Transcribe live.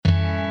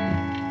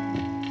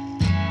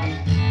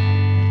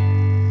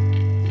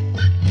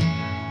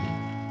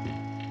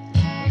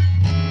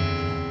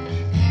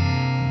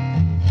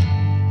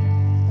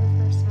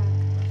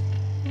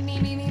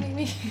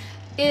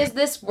Is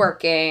this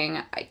working?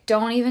 I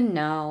don't even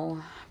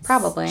know.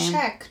 Probably.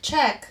 Check.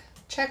 Check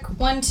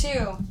 1,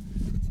 2.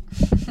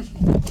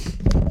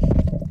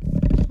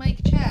 Mike,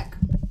 check.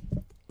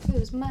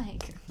 Who's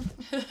Mike?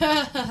 It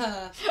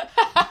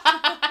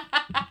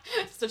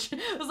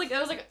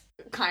was like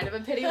kind of a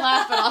pity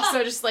laugh, but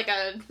also just like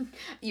a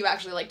you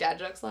actually like dad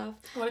jokes laugh.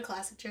 What a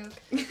classic joke.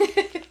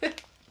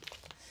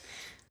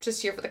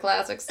 Just here for the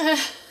classics.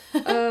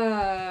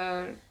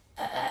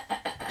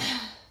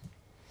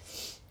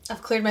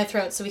 I've cleared my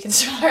throat so we can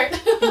start. Is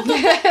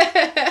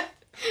that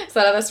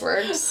how this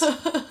works?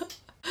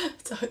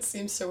 That's how it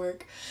seems to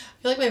work.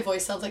 I feel like my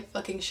voice sounds like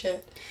fucking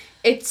shit.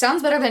 It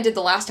sounds better than it did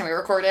the last time we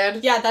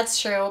recorded. Yeah,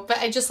 that's true. But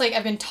I just, like,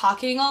 I've been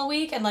talking all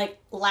week and, like,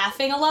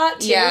 laughing a lot,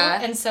 too.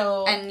 Yeah. And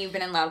so... And you've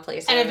been in loud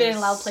places. And I've been in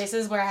loud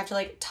places where I have to,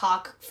 like,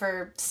 talk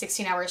for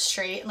 16 hours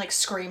straight and, like,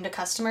 scream to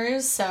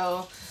customers.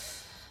 So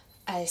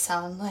I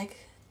sound like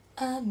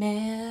a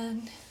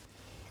man.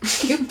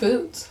 Cute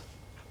boots.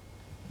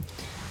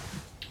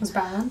 Was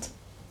Brand?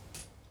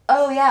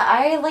 Oh, yeah.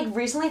 I, like,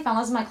 recently found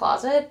those in my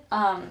closet.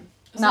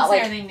 Not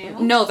like, are they new?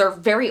 No, they're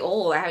very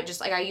old. I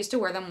used to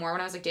wear them more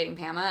when I was like dating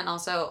Pama, and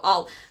also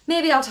I'll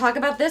talk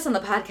about this on the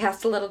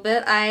podcast a little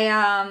bit.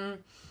 I've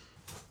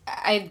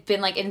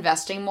been like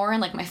investing more in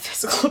like my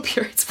physical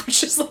appearance,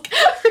 which is like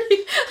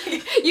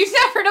you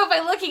never know by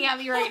looking at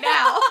me right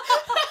now.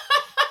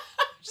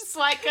 Just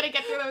so I couldn't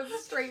get through with a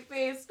straight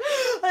face.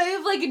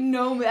 I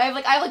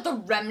have the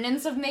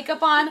remnants of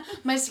makeup on.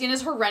 My skin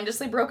is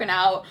horrendously broken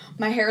out.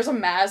 My hair is a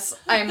mess.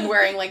 I'm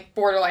wearing like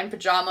borderline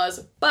pajamas,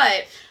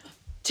 but.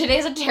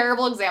 Today's a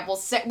terrible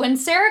example. When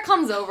Sarah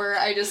comes over,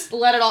 I just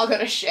let it all go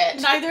to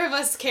shit. Neither of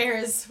us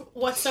cares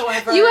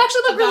whatsoever. You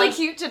actually look really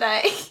cute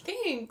today.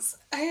 Thanks.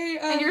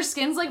 And your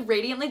skin's like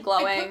radiantly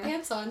glowing. I put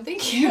pants on.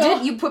 Thank you. You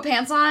did? You put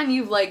pants on?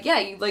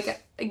 I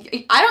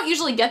don't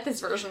usually get this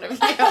version of you.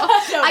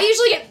 I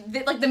usually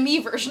get the me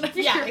version of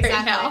you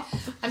right now.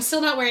 I'm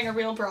still not wearing a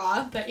real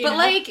bra, but you know.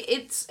 Like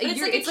it's like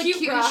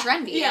cute bra.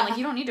 and trendy. Yeah. And, like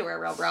you don't need to wear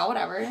a real bra,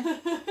 whatever.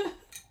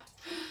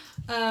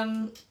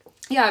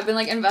 Yeah, I've been,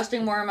 like,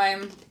 investing more in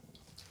my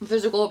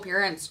physical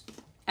appearance,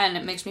 and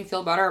it makes me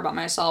feel better about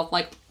myself,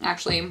 like,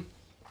 actually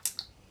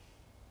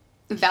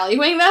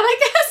valuing that, I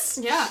guess.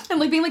 Yeah.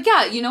 And, like, being like,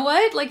 yeah, you know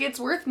what? Like, it's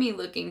worth me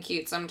looking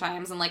cute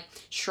sometimes and, like,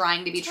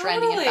 trying to be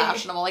trendy and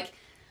fashionable. Like,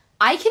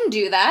 I can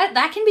do that.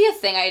 That can be a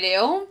thing I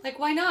do. Like,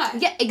 why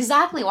not? Yeah,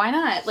 exactly. Why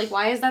not? Like,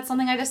 why is that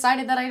something I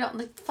decided that I don't...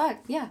 Like, fuck,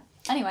 yeah.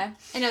 Anyway.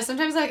 I know,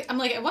 sometimes I'm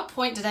like, at what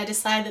point did I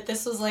decide that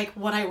this was, like,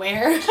 what I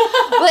wear? And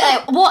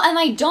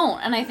I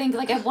don't. And I think,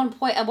 like, at what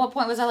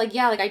point was I like,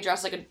 yeah, like, I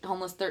dress like a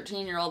homeless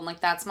 13-year-old and, like,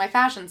 that's my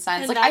fashion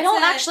sense. Like, I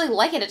don't actually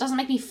like it. It doesn't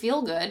make me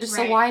feel good. Right.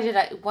 So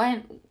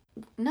why...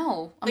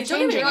 No. I'm changing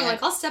don't get me wrong, it.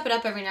 like, I'll step it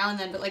up every now and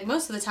then, but, like,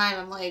 most of the time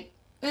I'm like,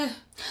 eh.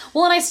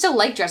 Well, and I still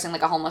like dressing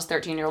like a homeless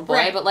 13-year-old boy,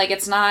 right. But, like,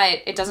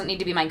 it doesn't need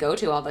to be my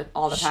go-to all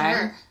the time.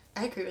 Sure.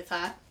 I agree with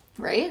that.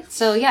 Right?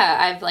 So, yeah,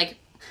 I've, like...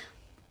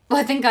 Well,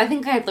 I think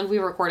we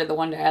recorded the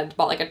one day I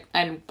bought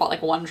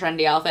like one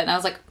trendy outfit, and I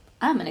was like,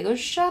 I'm gonna go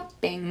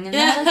shopping, and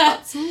then I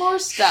bought some more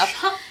stuff.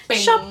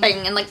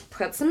 Shopping, and like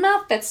put some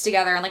outfits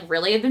together, and like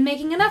really have been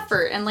making an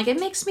effort, and like it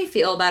makes me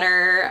feel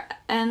better.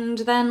 And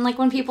then like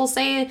when people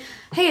say,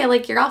 hey, I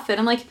like your outfit,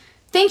 I'm like,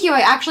 thank you, I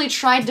actually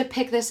tried to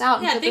pick this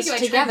out and put this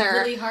together. Tried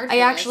really hard for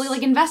I actually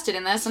like invested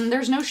in this, and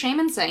there's no shame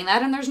in saying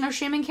that, and there's no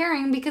shame in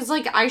caring, because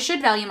like I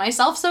should value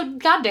myself, so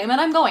goddamn it,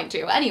 I'm going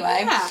to.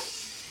 Anyway. Yeah.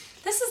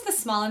 This is the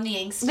small and the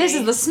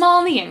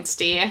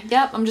angsty.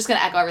 Yep, I'm just going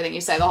to echo everything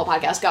you say the whole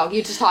podcast. Go.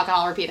 You just talk and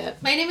I'll repeat it.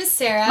 My name is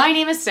Sarah.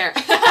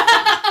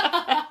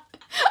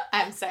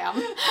 I'm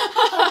Sam.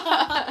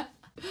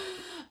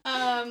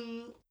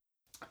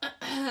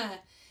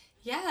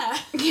 Yeah.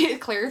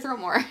 Clear your throat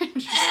more.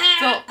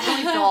 Just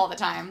fill all the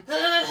time.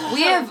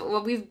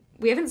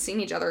 We haven't seen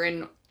each other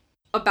in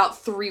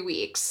about 3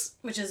 weeks.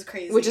 Which is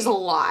crazy. Which is a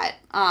lot.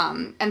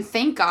 And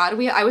thank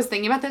God I was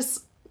thinking about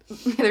this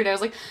the other day. I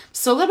was like,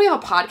 so glad we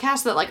have a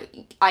podcast that,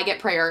 like, I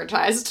get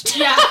prioritized.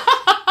 Yeah.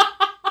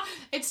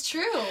 It's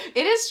true.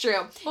 It is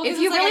true. Well, if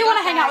you really want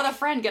to hang out with a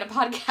friend, get a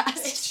podcast.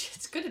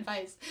 It's good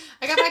advice.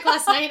 I got back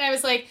last night and I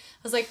was like,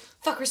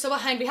 fuck, we're so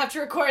behind. We have to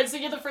record. So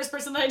you're the first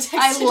person that I texted.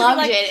 I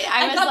loved it.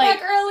 I got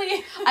back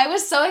early. I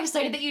was so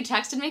excited that you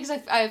texted me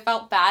because I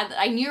felt bad.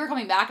 I knew you were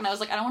coming back, and I was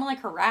like, I don't want to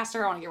like harass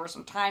her. I want to give her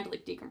some time to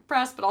like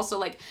decompress, but also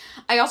like,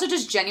 I also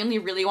just genuinely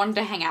really wanted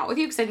to hang out with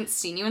you because I hadn't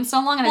seen you in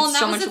so long, and I had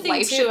so much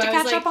life shit to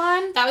catch up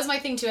on. That was my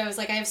thing too. I was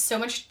like, I have so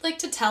much like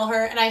to tell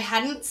her, and I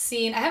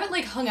haven't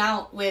like hung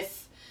out with.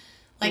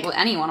 Like, with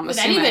anyone, I'm with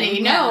assuming.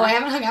 Anybody. No, I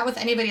haven't hung out with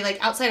anybody,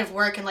 like, outside of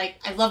work, and, like,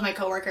 I love my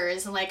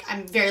coworkers, and, like,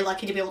 I'm very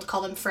lucky to be able to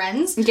call them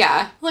friends.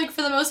 Yeah. Like,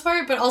 for the most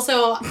part, but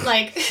also,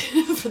 like...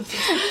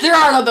 There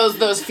are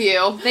those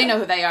few. They know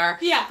who they are.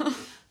 Yeah.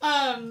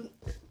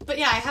 But,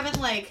 yeah, I haven't,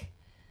 like,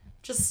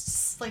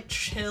 just, like,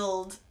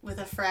 chilled with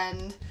a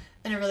friend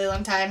in a really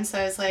long time, so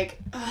I was like,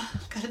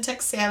 gotta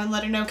text Sam and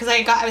let her know, because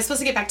I was supposed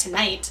to get back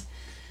tonight,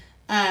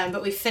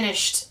 but we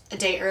finished a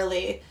day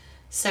early.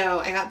 So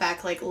I got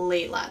back, like,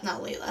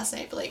 not late last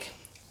night, but, like,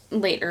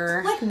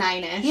 later. Like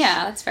 9-ish.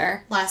 Yeah, that's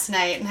fair. Last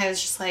night, and I was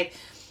just like,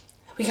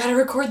 we gotta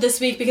record this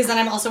week because then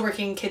I'm also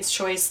working Kids'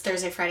 Choice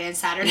Thursday, Friday, and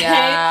Saturday.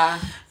 Yeah.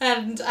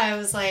 And I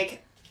was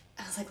like,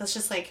 let's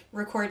just like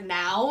record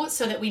now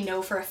so that we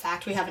know for a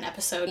fact we have an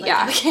episode. Like,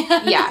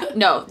 yeah. Yeah.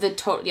 No,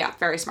 yeah,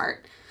 very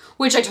smart.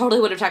 Which I totally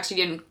would have texted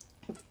you and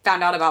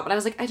found out about, but I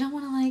was like, I don't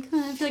want to like,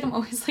 I feel like I'm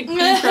always like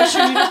putting pressure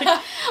on you.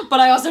 Like, but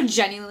I also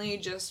genuinely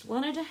just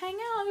wanted to hang out.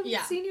 I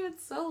haven't seen you in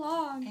so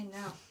long. I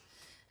know.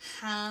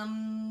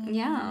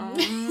 Yeah.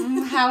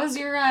 How was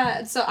your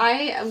so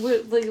I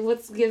would like,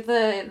 let's give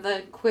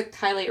the quick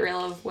highlight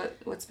reel of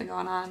what's been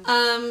going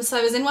on. So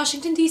I was in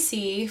Washington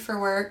DC for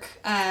work.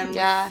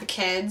 Yeah. The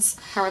kids.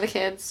 How are the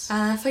kids?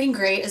 Fucking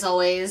great as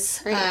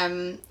always. Great.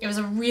 It was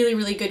a really,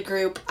 really good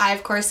group. I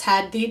of course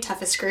had the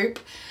toughest group.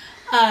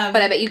 But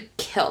I bet you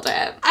killed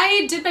it.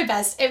 I did my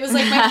best. It was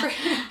like my first...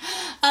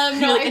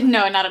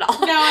 no, not at all.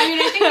 No, I mean,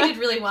 I think I did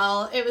really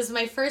well. It was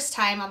my first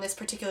time on this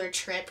particular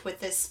trip with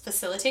this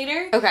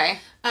facilitator. Okay.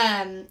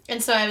 And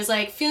so I was,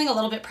 like, feeling a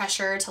little bit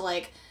pressure to,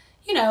 like,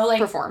 you know, like...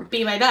 Perform.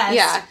 Be my best.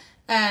 Yeah.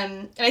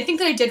 And I think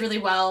that I did really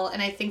well,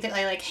 and I think that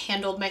I, like,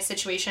 handled my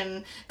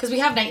situation... Because we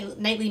have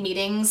nightly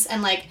meetings,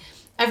 and, like,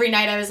 every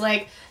night I was,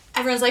 like...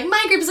 Everyone's like,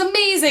 my group is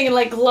amazing, and,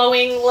 like,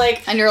 glowing,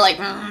 like... And you're like...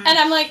 And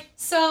I'm like,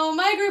 so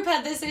my group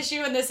had this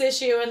issue,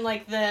 and,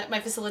 like,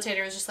 my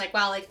facilitator was just like,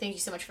 wow, like, thank you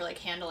so much for, like,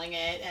 handling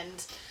it,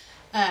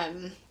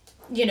 and,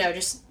 you know,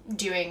 just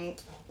doing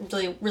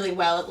really, really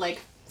well at, like,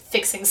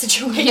 fixing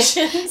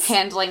situations.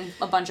 Handling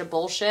a bunch of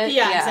bullshit.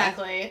 Yeah,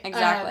 exactly.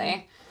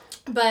 Exactly.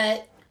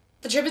 But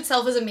the trip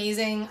itself was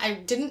amazing. I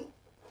didn't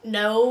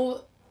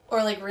know...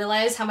 or, like,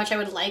 realize how much I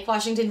would like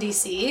Washington,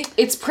 D.C.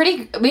 It's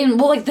pretty... I mean,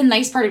 well, like, the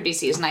nice part of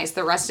D.C. is nice.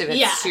 The rest of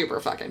it's super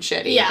fucking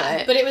shitty.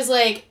 Yeah, but it was,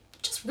 like,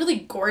 just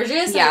really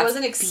gorgeous. Yeah, I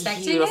wasn't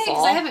expecting beautiful. it,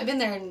 because I haven't been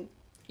there in,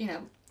 you know,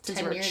 since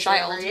 10 you were years. a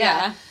child, Over,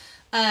 yeah.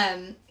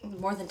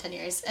 More than 10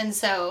 years. And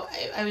so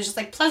I was just,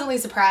 like, pleasantly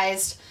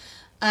surprised.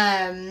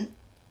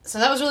 So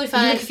that was really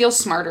fun. You, like, feel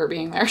smarter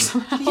being there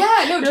somehow.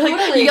 Yeah, no, totally.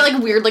 Like, you get,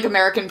 like, weird, like,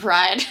 American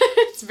pride.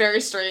 It's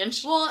very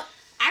strange. Well...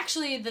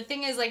 Actually, the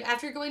thing is, like,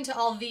 after going to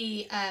all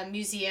the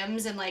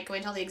museums and, like,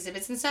 going to all the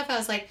exhibits and stuff, I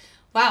was like,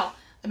 wow,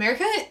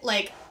 America,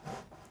 like,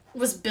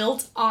 was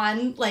built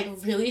on, like,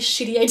 really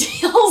shitty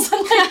ideals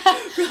and,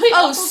 like, really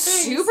awful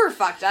things. Super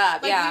fucked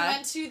up, like, yeah. we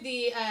went to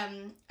the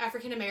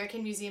African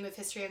American Museum of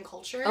History and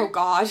Culture. Oh,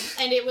 God.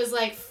 And it was,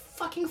 like,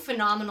 fucking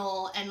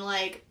phenomenal and,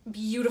 like,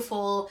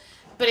 beautiful,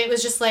 but it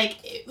was just,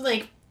 like,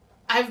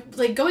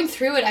 going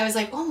through it, I was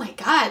like, oh, my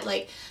God,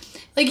 like,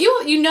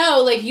 you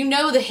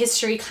know the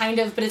history kind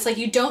of, but it's like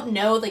you don't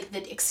know like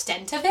the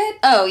extent of it.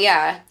 Oh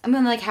yeah, I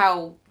mean like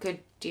how good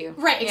do you?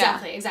 Right,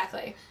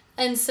 exactly.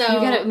 And so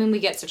we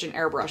get such an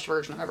airbrushed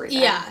version of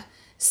everything. Yeah.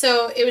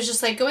 So it was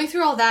just like going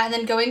through all that and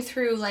then going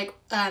through like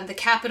the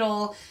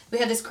Capitol. We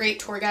had this great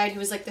tour guide who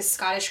was like this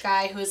Scottish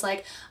guy who was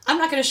like, I'm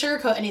not going to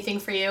sugarcoat anything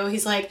for you.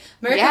 He's like,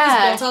 America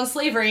was built on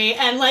slavery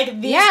and like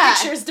these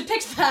pictures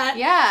depict that.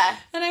 Yeah.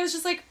 And I was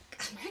just like,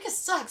 America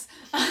sucks.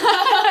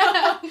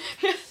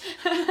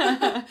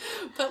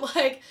 But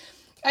like,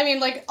 I mean,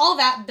 like all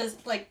that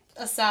like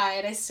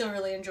aside, I still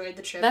really enjoyed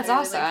the trip. That's I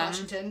really awesome. liked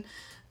Washington.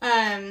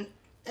 And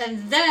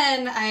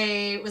then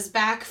I was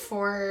back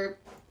for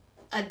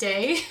a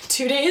day,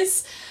 2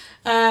 days,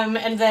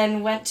 and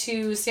then went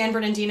to San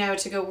Bernardino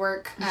to go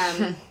work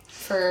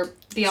for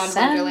Beyond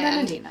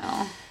Wonderland. San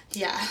Bernardino.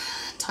 Yeah,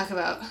 talk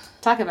about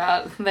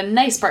the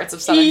nice parts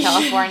of Southern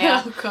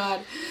California. Oh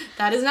God,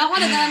 that is not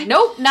one of them.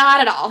 Nope,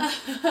 not at all.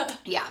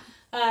 Yeah.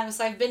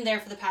 So I've been there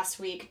for the past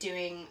week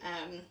doing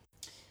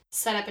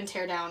set up and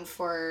tear down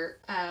for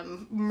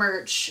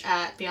merch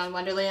at Beyond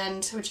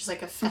Wonderland, which is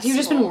like a festival. You've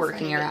just been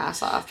working your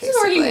ass off, basically.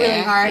 I've been working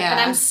really hard, yeah.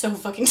 and I'm so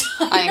fucking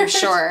tired. I'm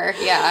sure,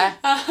 yeah.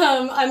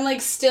 I'm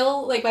like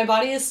still, like my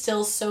body is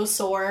still so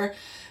sore.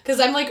 Because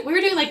I'm like, we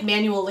were doing like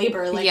manual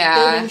labor, like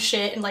building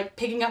shit and like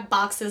picking up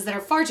boxes that are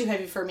far too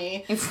heavy for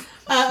me.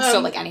 So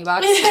like any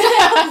box?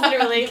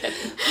 Literally.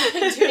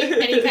 Doing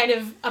any kind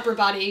of upper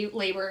body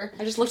labor.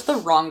 I just looked the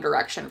wrong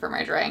direction for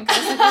my drink. I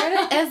was like,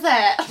 where is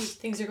it?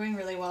 Things are going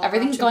really well.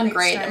 Everything's going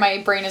great. And my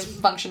brain is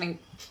functioning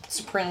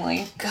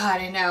supremely.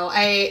 God, I know.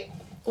 I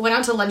went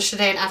out to lunch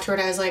today and afterward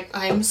I was like,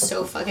 I'm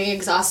so fucking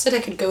exhausted. I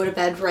could go to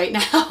bed right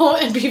now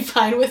and be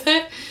fine with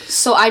it.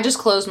 So I just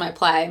closed my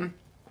play.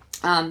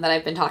 That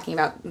I've been talking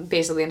about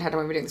basically the entire time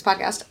we've been doing this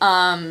podcast.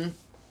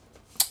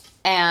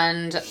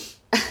 And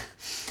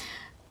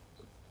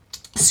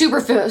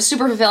super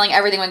fulfilling.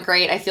 Everything went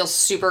great. I feel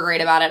super great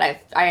about it.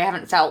 I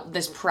haven't felt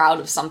this proud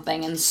of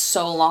something in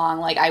so long.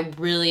 Like I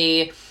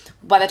really,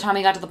 by the time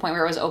we got to the point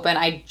where it was open,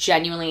 I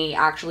genuinely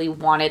actually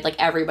wanted like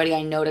everybody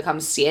I know to come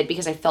see it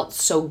because I felt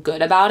so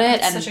good about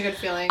it. That's such a good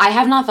feeling. I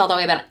have not felt that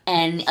way about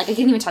any, like I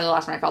can't even tell you the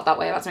last time I felt that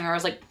way about something where I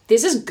was like,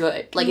 this is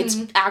good. Like it's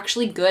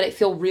actually good. I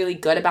feel really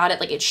good about it.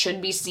 Like it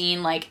should be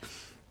seen. Like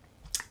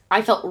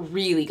I felt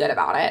really good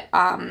about it.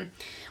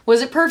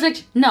 Was it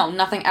perfect? No,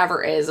 nothing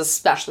ever is,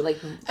 especially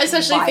theater.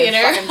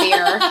 Fucking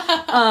theater.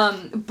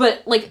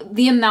 But like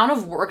the amount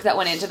of work that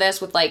went into this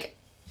with like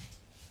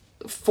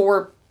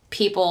 4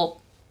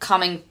 people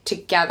coming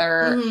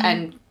together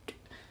and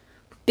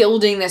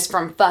building this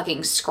from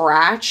fucking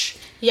scratch.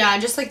 Yeah,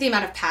 just, like, the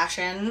amount of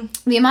passion.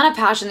 The amount of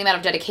passion, the amount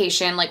of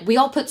dedication. Like, we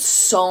all put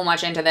so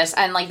much into this.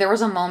 And, like, there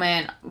was a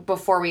moment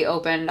before we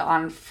opened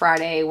on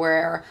Friday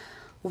where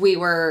we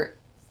were,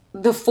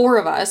 the four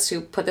of us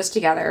who put this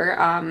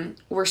together,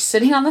 were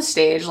sitting on the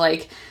stage,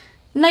 like,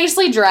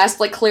 nicely dressed,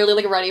 like, clearly,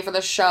 like, ready for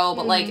the show,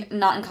 but, like,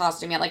 not in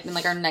costume yet, like, in,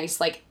 like, our nice,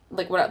 like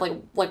what, like,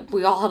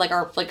 we all had, like,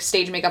 our, like,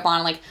 stage makeup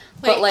on, like,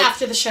 but, like,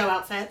 after the show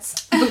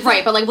outfits.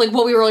 right, but, like,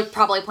 what we were, like,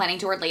 probably planning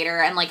to wear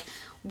later, and, like,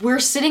 we're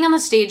sitting on the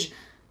stage.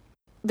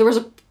 There was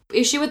a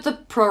issue with the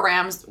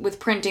programs, with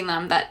printing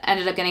them, that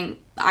ended up getting,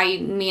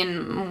 me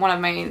and one of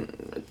my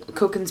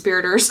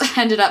co-conspirators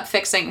ended up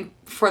fixing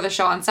for the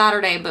show on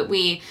Saturday, but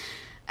we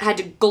had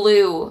to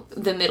glue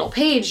the middle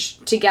page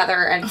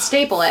together and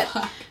staple it.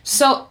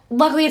 So,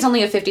 luckily it's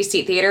only a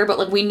 50-seat theater, but,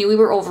 like, we knew we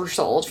were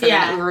oversold for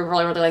that. We were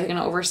really, like, going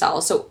to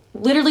oversell. So,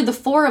 literally the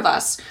four of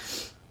us,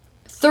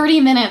 30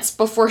 minutes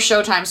before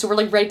showtime, so we're,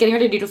 like, getting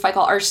ready to do a fight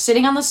call, are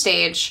sitting on the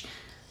stage,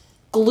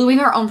 gluing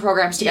our own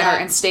programs together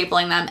and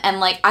stapling them. And,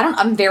 like,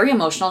 I'm very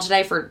emotional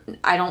today for,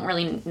 I don't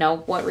really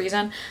know what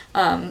reason.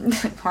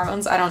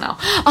 Hormones, I don't know.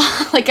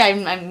 Like,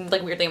 I'm,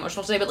 like, weirdly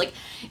emotional today, but, like,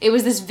 it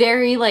was this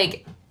very,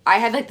 like, I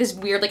had, like, this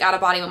weird, like,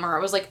 out-of-body moment where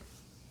I was, like,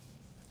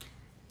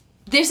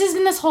 this has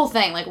been this whole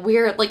thing, like,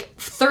 we're, like,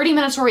 30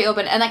 minutes before we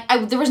opened, and,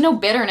 like, there was no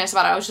bitterness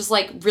about it. I was just,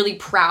 like, really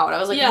proud. I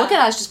was like, look at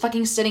us just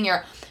fucking sitting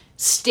here,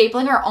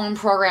 stapling our own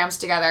programs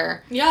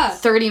together.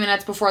 30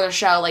 minutes before the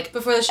show, like,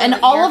 and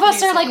all of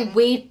us are, like,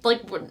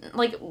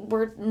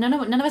 we're none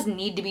of us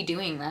need to be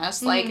doing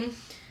this, like,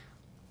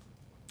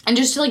 and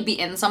just to, like, be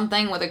in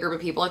something with a group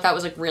of people, like, that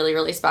was, like, really,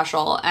 really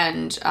special,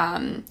 and,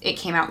 it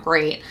came out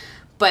great.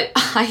 But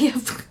I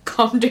have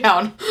come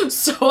down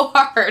so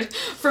hard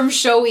from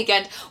show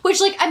weekend,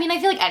 which, like, I mean, I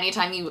feel like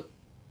anytime you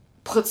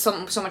put so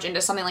much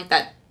into something like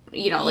that,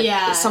 you know,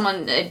 like,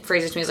 someone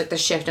phrases to me as, like, the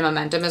shift in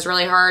momentum is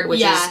really hard,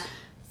 which is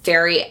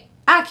very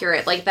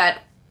accurate. Like,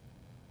 that,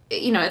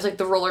 you know, it's like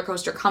the roller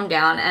coaster come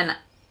down, and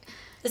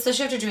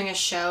especially after doing a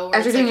show.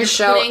 After doing a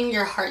show, putting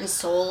your heart and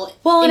soul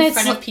in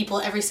front of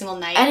people every single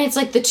night. And it's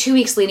like the 2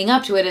 weeks leading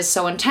up to it is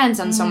so intense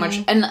and so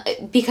much. And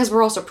because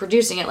we're also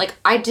producing it, like,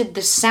 I did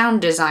the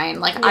sound design.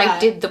 Like,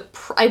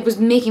 I was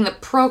making the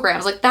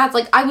programs. Like, that's,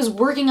 like, I was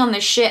working on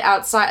this shit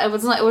outside. It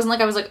wasn't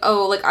like I was like,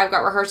 oh, like, I've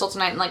got rehearsal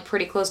tonight and, like,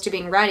 pretty close to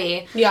being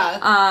ready.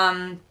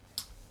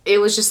 It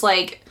was just,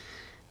 like,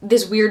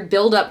 this weird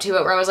build up to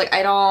it where I was like,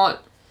 I don't...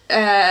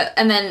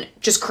 and then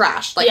just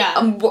crashed. Like,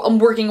 I'm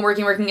working.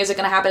 Is it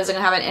gonna happen?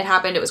 It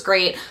happened. It was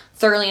great.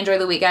 Thoroughly enjoyed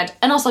the weekend.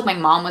 And also, like, my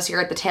mom was here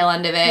at the tail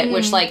end of it,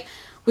 which, like,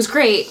 was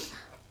great.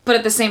 But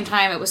at the same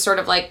time, it was sort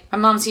of like, my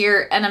mom's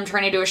here, and I'm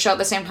trying to do a show at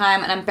the same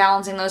time, and I'm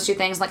balancing those two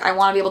things. Like, I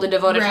want to be able to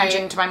devote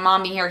attention to my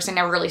mom being here, because I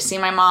never really see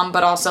my mom,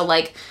 but also,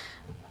 like,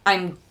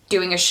 I'm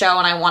doing a show,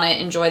 and I want to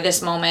enjoy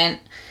this moment.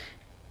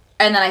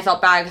 And then I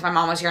felt bad because my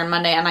mom was here on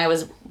Monday, and I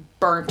was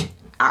burnt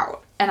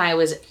out. And I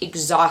was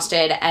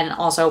exhausted, and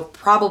also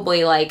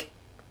probably, like,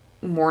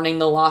 mourning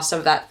the loss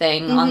of that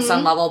thing on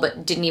some level,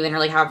 but didn't even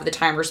really have the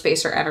time or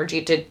space or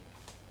energy to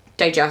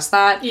digest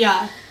that.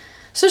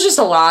 So it's just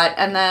a lot.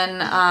 And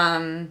then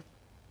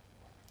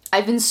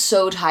I've been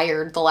so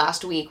tired the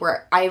last week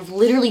where I've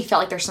literally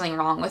felt like there's something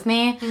wrong with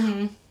me.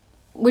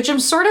 Which I'm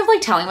sort of, like,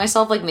 telling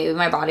myself, like, maybe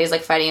my body is,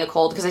 like, fighting a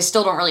cold, because I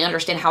still don't really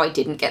understand how I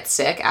didn't get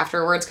sick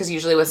afterwards, because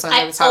usually with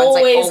something like how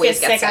it's, like, always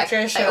get sick after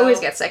a show. I always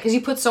get sick, because you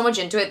put so much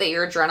into it that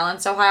your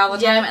adrenaline's so high all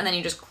the time, and then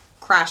you just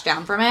crash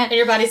down from it. And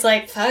your body's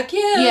like, fuck you.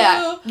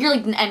 Yeah. You're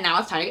like, and now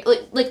it's time to,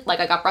 like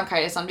I got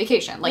bronchitis on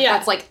vacation. Like,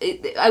 that's,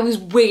 like, I was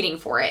waiting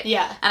for it.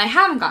 And I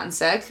haven't gotten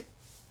sick.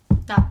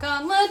 Knock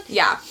on wood.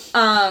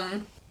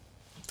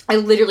 I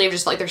literally have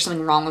just, like, there's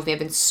something wrong with me. I've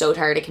been so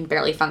tired I can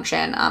barely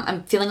function.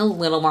 I'm feeling a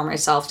little more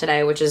myself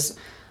today, which is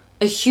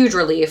a huge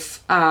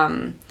relief.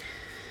 But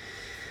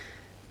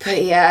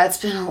yeah, it's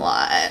been a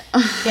lot.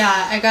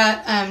 I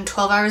got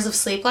 12 hours of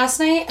sleep last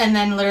night, and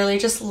then literally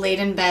just laid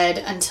in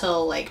bed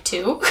until, like,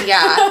 2.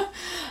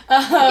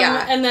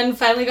 And then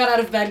finally got out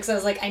of bed because I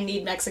was like, I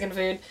need Mexican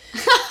food.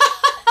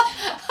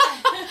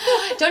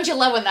 Don't you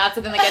love when that's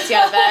the thing that gets you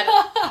out of bed?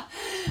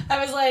 I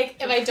was like,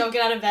 if I don't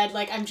get out of bed,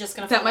 like, I'm just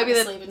gonna fall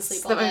asleep and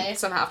sleep all day. That might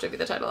somehow have to be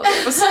the title of the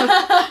episode.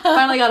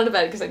 Finally got out of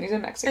bed because I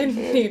needed Mexican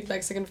food. I need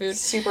Mexican food.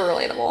 Super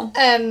relatable.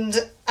 And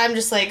I'm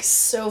just, like,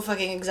 so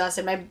fucking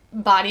exhausted. My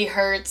body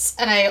hurts,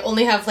 and I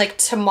only have, like,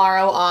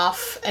 tomorrow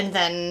off, and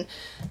then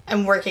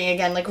I'm working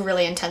again, like,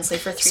 really intensely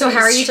for 3 days. So how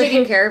are you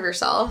taking care of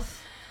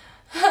yourself?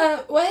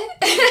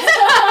 What?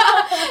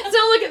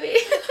 Don't look at me.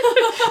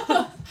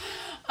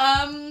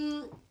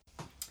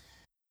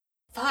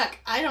 Fuck,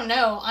 I don't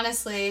know,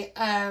 honestly.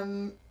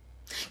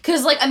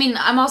 Because, like, I mean,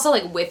 I'm also,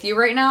 like, with you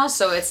right now,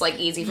 so it's, like,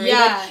 easy for me.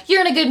 Like, you're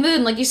in a good mood,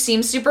 and, like, you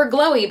seem super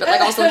glowy, but, like,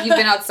 also, like, you've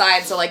been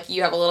outside, so, like,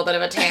 you have a little bit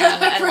of a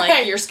tan, and,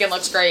 like, your skin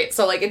looks great,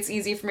 so, like, it's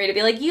easy for me to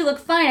be like, you look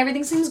fine,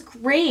 everything seems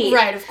great.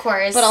 Right, of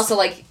course. But also,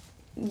 like,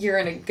 you're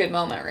in a good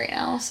moment right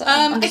now. So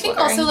I think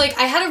also, like,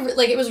 I had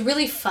it was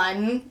really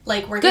fun,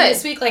 like, working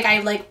this week. Like,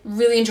 I, like,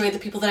 really enjoyed the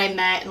people that I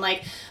met, and,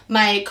 like,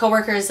 my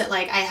coworkers that,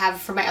 like, I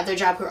have from my other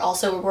job who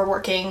were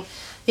working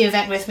the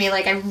event with me.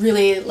 Like, I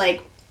really,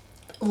 like,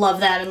 love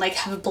them and, like,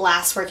 have a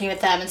blast working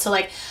with them. And so,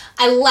 like,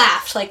 I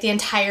laughed, like, the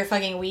entire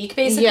fucking week,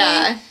 basically.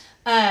 Yeah.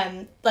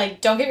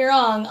 Like, don't get me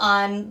wrong,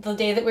 on the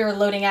day that we were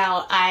loading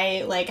out,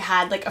 I, like,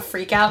 had, like, a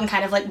freak out and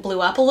kind of, like,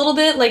 blew up a little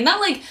bit. Like, not,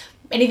 like,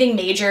 anything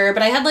major,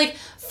 but I had, like,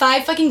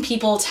 5 fucking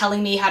people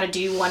telling me how to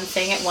do one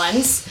thing at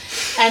once.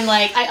 And,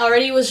 like, I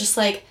already was just,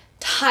 like,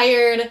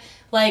 tired.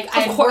 Like,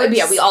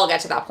 we all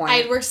get to that point. I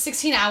had worked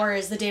 16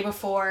 hours the day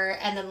before,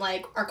 and then,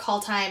 like, our call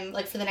time,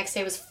 like, for the next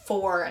day was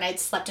 4, and I'd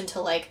slept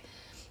until, like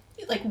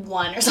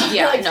 1 or something.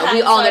 Yeah, like no, that.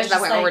 we all So get to that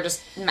point where we're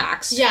just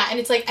maxed. Yeah, and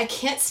it's, like, I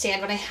can't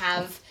stand when I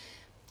have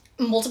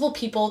multiple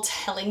people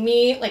telling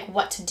me, like,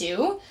 what to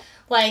do.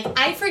 Like,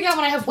 I freak out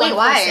when I have one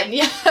person.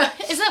 Yeah.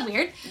 Isn't that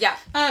weird? Yeah.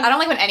 I don't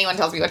like when anyone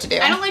tells me what to do.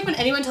 I don't like when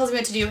anyone tells me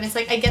what to do, and it's,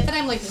 like, I get that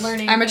I'm, like,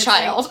 learning. I'm a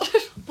child.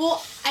 Like,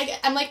 well,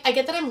 I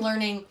get that I'm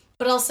learning,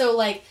 but also,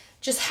 like,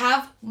 just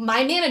have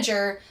my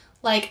manager,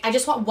 like, I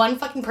just want one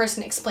fucking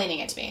person explaining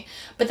it to me.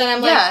 But then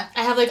I'm, like,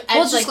 I have, like...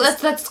 Well, just, like,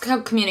 that's how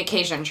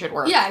communication should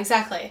work. Yeah,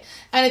 exactly.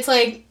 And it's,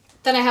 like,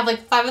 then I have,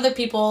 like, 5 other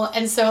people,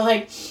 and so,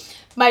 like...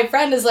 My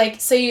friend is like,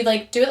 so you,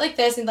 like, do it like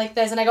this and like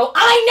this, and I go,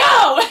 I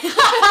know!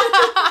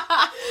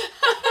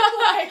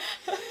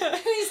 And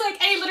he's like,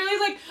 and he literally,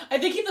 like, I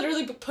think he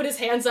literally put his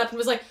hands up and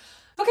was like,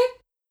 okay,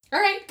 all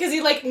right, because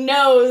he, like,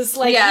 knows,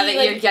 like, yeah, he, that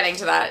like, you're getting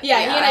to that. Yeah,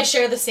 he and I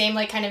share the same,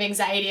 like, kind of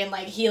anxiety, and,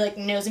 like, he, like,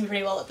 knows me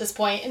pretty well at this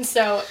point, and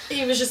so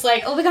he was just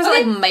like... It becomes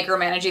like,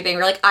 micromanaging thing,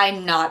 where, like,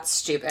 I'm not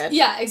stupid.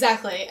 Yeah,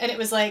 exactly, and it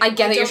was like... I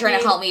get that you're trying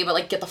to help me, but,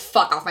 like, get the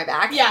fuck off my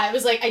back. Yeah, it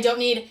was like, I don't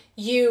need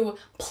you,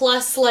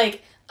 plus,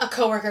 like... a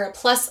coworker,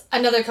 plus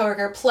another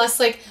coworker, plus,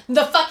 like,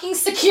 the fucking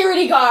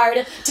security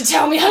guard to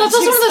tell me how to do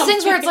something. It's also one of those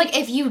things where it's like,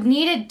 if you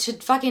needed to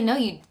fucking know,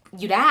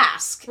 you'd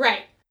ask.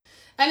 Right.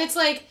 And it's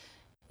like,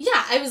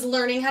 yeah, I was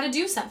learning how to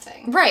do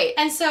something. Right.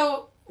 And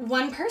so,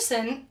 one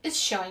person is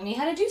showing me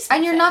how to do something.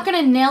 And you're not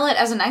gonna nail it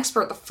as an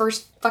expert the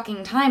first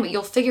fucking time, but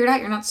you'll figure it out.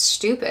 You're not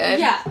stupid.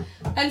 Yeah.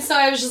 And so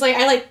I was just like,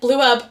 I, like,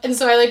 blew up, and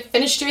so I, like,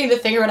 finished doing the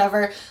thing or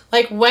whatever,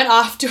 like, went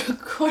off to a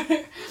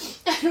corner,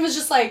 and was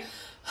just like...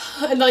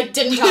 and, like,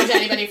 didn't talk to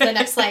anybody for the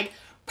next, like,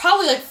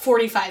 probably, like,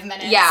 45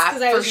 minutes. Yeah,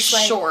 I was just,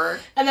 like, sure.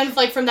 And then,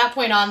 like, from that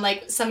point on,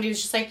 like, somebody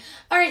was just like,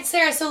 all right,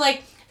 Sarah, so,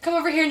 like, come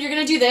over here and you're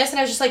gonna do this. And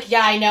I was just like,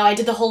 yeah, I know. I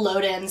did the whole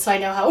load-in, so I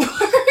know how it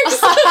works.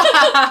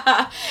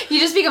 You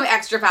just become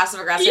extra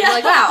passive-aggressive. Yeah. You're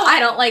like, wow, I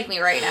don't like me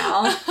right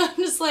now. I'm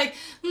just like,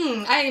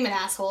 I am an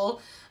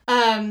asshole.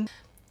 I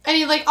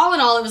mean, like, all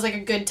in all, it was, like,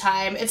 a good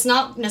time. It's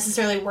not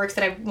necessarily work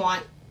that I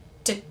want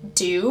to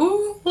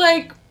do,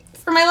 like,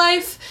 for my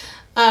life.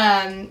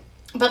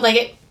 But, like,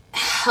 it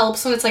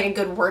helps when it's, like, a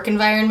good work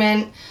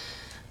environment.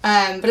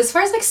 But as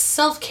far as, like,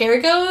 self-care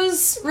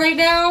goes right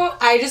now,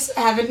 I just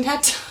haven't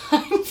had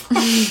time for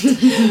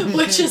it.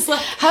 Which is,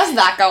 like... How's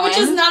that going? Which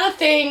is not a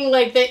thing,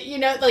 like, that, you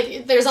know,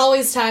 like, there's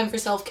always time for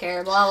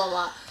self-care, blah, blah,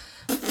 blah.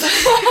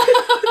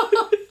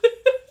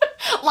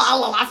 La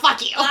la la, fuck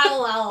you. La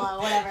la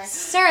la, whatever.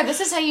 Sarah,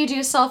 this is how you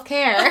do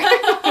self-care.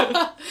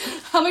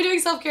 How am I doing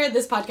self-care at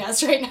this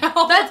podcast right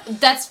now?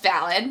 That's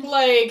valid.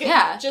 Like,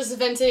 yeah. Just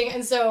venting.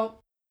 And so...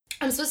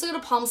 I'm supposed to go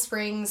to Palm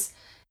Springs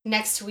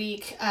next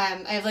week.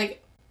 I have,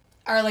 like,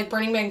 our, like,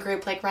 Burning Man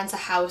group, like, rents a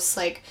house,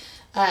 like,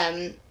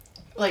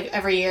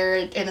 every year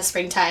in the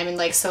springtime. And,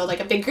 like, so, like,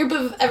 a big group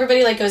of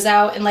everybody, like, goes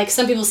out. And, like,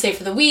 some people stay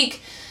for the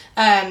week.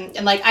 And,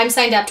 like, I'm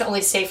signed up to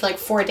only stay for, like,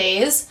 4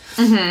 days.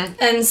 Mm-hmm.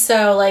 And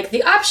so, like,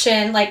 the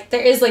option, like,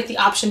 there is, like, the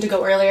option to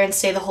go earlier and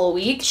stay the whole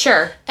week.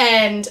 Sure.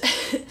 And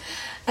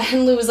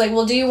Lou was like,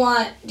 well, do you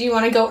want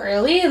to go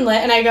early? And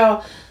I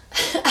go,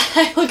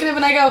 I look at him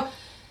and I go,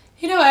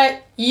 you know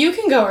what? You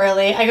can go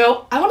early. I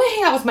go, I want to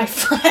hang out with my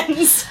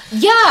friends.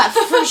 Yeah,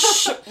 for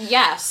sure.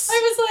 Yes.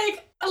 I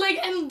was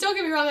like, and don't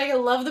get me wrong, like, I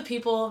love the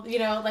people, you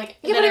know, like,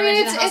 yeah, but I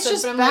mean, it's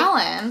just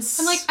balance.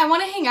 I'm like, I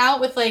want to hang out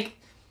with, like,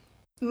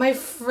 my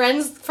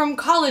friends from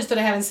college that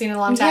I haven't seen in a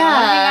long time. Yeah. I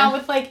want to hang out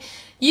with, like,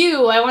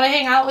 you. I want to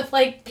hang out with,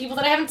 like, people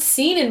that I haven't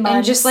seen in months.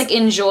 And just, like,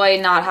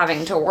 enjoy not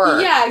having to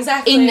work. Yeah,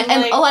 exactly. And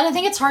I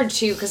think it's hard,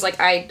 too, because, like,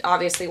 I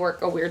obviously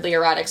work a weirdly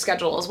erratic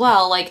schedule as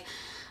well. Like,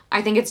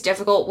 I think it's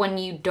difficult when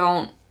you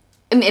don't...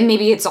 And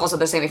maybe it's also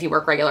the same if you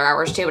work regular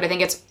hours, too. But I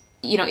think it's,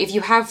 you know, if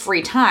you have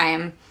free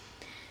time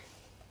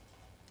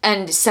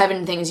and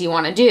 7 things you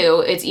want to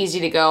do, it's easy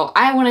to go,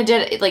 I want to...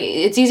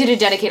 it's easy to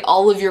dedicate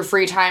all of your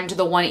free time to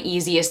the one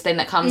easiest thing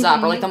that comes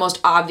up, or, like, the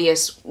most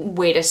obvious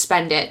way to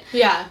spend it.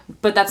 Yeah.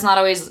 But that's not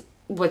always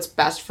what's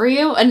best for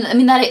you. And, I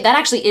mean, that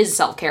actually is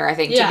self-care, I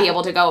think, to be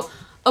able to go,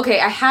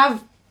 okay, I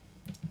have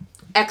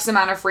X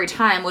amount of free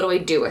time, what do I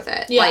do with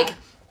it? Yeah. Like,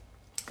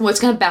 what's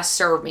going to best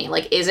serve me?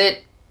 Like, is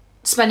it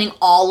spending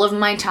all of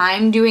my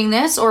time doing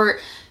this, or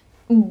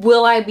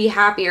will I be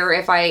happier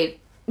if I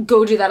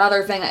go do that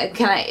other thing?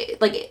 Can I,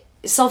 like,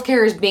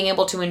 self-care is being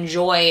able to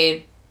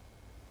enjoy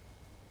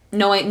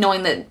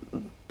knowing that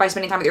by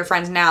spending time with your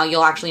friends now,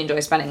 you'll actually enjoy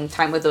spending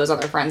time with those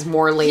other friends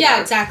more later.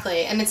 Yeah,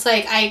 exactly. And it's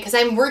like, because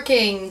I'm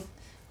working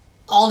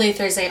all day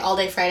Thursday, all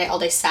day Friday, all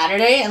day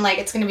Saturday, and, like,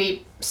 it's going to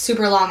be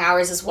super long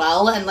hours as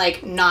well, and,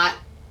 like, not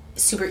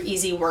super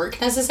easy work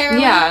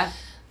necessarily. Yeah.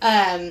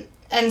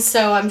 And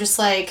so I'm just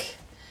like,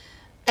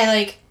 I,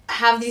 like,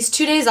 have these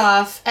 2 days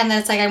off, and then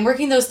it's like I'm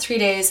working those 3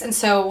 days, and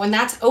so when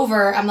that's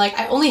over, I'm like,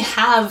 I only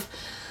have,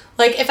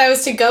 like, if I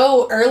was to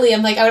go early,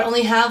 I'm like, I would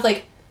only have,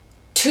 like,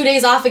 2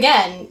 days off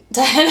again.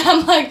 And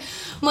I'm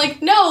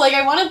like, no, like,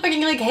 I want to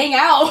fucking, like, hang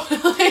out.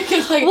 like,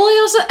 and, like,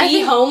 well, also,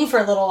 be home for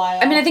a little while.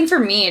 I mean, I think for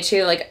me,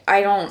 too, like,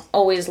 I don't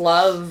always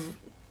love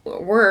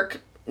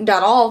work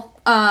at all.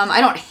 I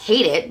don't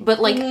hate it,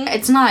 but, like,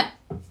 it's not...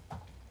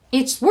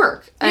 It's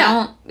work.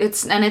 Yeah.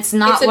 It's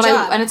not what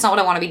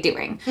I want to be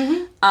doing.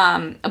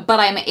 But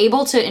I'm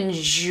able to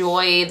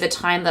enjoy the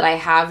time that I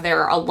have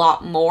there a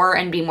lot more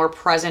and be more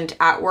present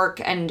at work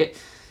and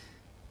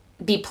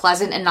be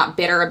pleasant and not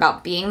bitter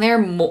about being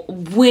there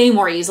way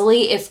more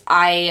easily if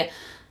I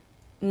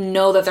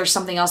know that there's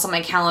something else on my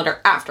calendar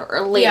after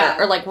or later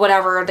or like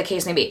whatever the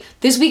case may be.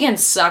 This weekend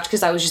sucked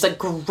because I was just like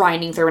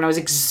grinding through and I was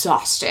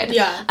exhausted.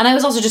 Yeah. And I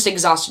was also just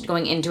exhausted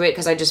going into it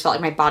because I just felt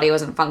like my body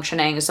wasn't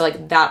functioning. So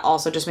like that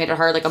also just made it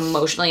hard. Like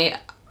emotionally,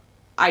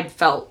 I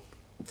felt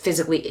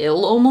physically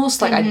ill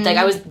almost. Like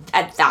I was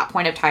at that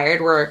point of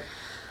tired where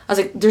I was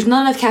like, there's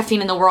not enough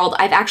caffeine in the world.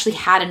 I've actually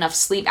had enough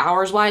sleep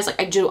hours wise. Like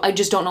I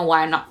just don't know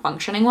why I'm not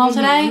functioning well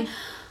today.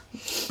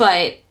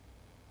 But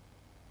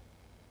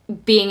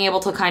being able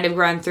to kind of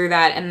grind through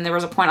that, and there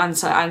was a point on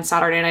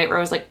Saturday night where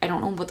I was like, I don't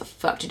know what the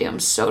fuck to do.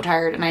 I'm so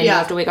tired, and I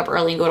have to wake up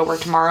early and go to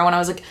work tomorrow. And I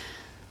was like,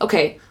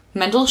 okay,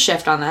 mental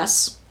shift on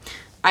this.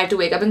 I have to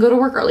wake up and go to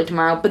work early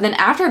tomorrow. But then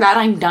after that,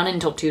 I'm done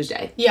until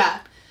Tuesday.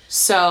 Yeah.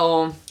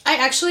 So I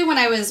actually, when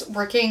I was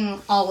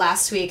working all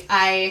last week,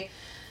 I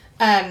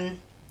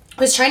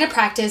was trying to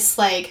practice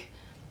like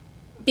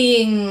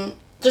being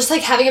just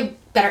like having a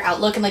better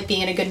outlook and like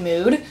being in a good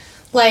mood.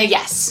 Like,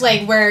 yes.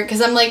 Like, where,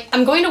 because I'm like,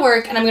 I'm going to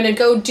work and I'm going to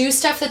go do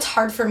stuff that's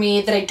hard for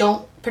me that I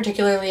don't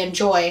particularly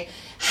enjoy.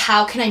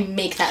 How can I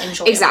make that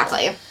enjoyable?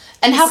 Exactly.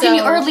 And how can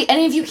you,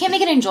 and if you can't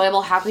make it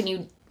enjoyable, how can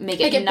you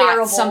make it not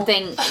bearable.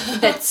 something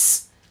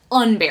that's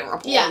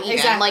unbearable? Yeah, even?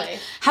 exactly. Like,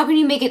 how can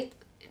you make it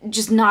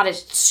just not a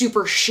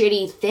super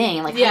shitty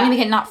thing? Like, how can you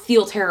make it not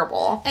feel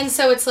terrible? And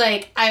so it's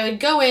like, I would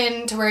go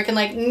in to work and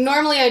like,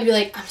 normally I'd be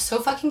like, I'm so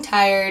fucking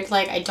tired.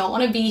 Like, I don't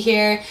want to be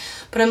here.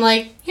 But I'm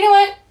like, you know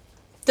what?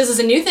 This is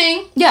a new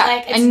thing. Yeah,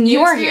 like, it's and new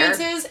you are here.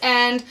 Experiences,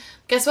 and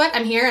guess what?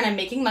 I'm here and I'm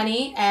making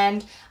money,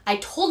 and I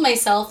told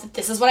myself that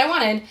this is what I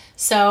wanted,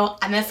 so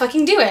I'm gonna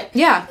fucking do it.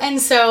 Yeah. And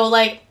so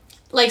like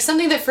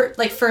something that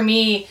for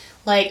me,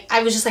 like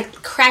I was just like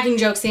cracking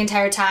jokes the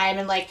entire time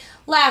and like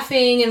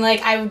laughing and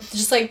like I would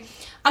just like.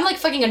 I'm, like,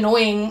 fucking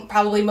annoying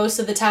probably most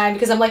of the time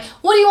because I'm like,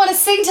 what do you want to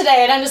sing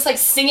today? And I'm just, like,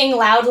 singing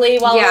loudly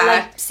while we're,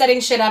 like,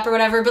 setting shit up or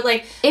whatever. But,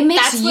 like... It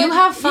makes you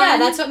have fun. Yeah,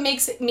 that's what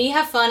makes me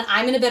have fun.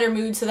 I'm in a better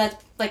mood so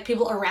that, like,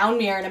 people around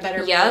me are in a better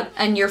mood. Yeah,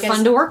 and you're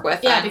fun to work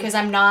with. Yeah, because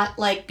I'm not,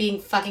 like, being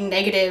fucking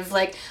negative.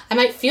 Like, I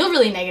might feel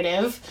really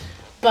negative,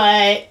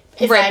 but...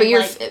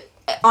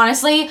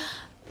 Honestly...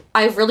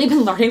 I've really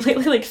been learning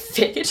lately, like,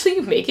 fake it till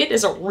you make it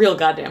is a real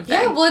goddamn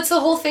thing. Yeah, well, it's the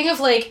whole thing of,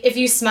 like, if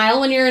you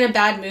smile when you're in a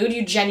bad mood,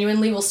 you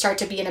genuinely will start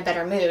to be in a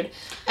better mood.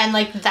 And,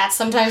 like, that's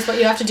sometimes what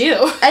you have to do.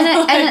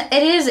 And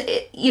it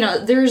is, you know,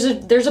 there's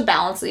a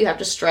balance that you have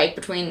to strike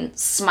between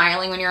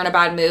smiling when you're in a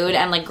bad mood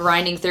and, like,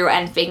 grinding through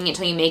and faking it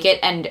till you make it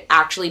and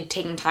actually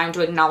taking time to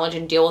acknowledge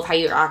and deal with how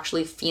you're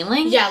actually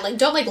feeling. Yeah, like,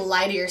 don't, like,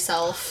 lie to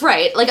yourself.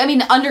 Right. Like, I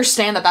mean,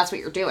 understand that that's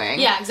what you're doing.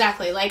 Yeah,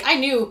 exactly. Like, I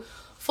knew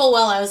full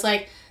well, I was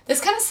like... This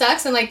kind of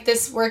sucks, and, like,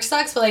 this work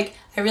sucks, but, like,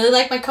 I really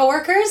like my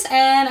coworkers,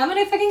 and I'm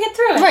gonna fucking get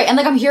through it. Right, and,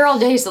 like, I'm here all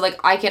day, so, like,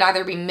 I could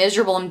either be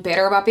miserable and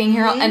bitter about being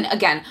here, and,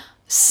 again,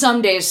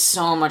 some days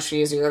so much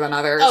easier than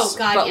others. Oh,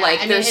 God, but, yeah.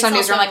 like, there's some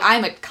days where I'm like,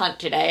 I'm a cunt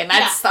today, and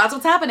that's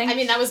what's happening. I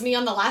mean, that was me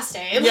on the last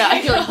day. Yeah,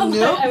 I feel like,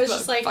 nope, I was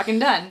just like... fucking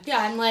done. Yeah,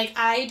 I'm like,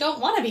 I don't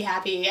want to be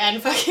happy,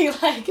 and fucking,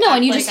 like... No,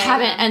 and you just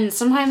haven't, and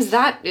sometimes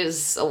that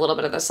is a little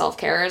bit of the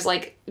self-care, is,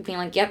 like, being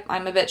like, yep,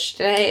 I'm a bitch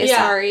today,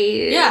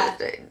 sorry. Yeah.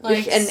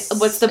 Like, and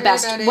what's the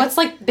best, what's,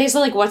 like,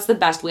 basically, like, what's the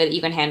best way that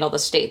you can handle the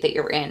state that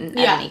you're in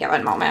at any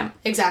given moment?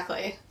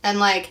 Exactly. And,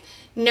 like...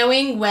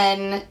 knowing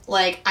when,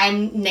 like,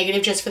 I'm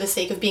negative just for the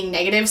sake of being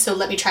negative, so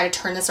let me try to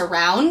turn this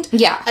around.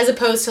 Yeah. As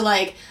opposed to,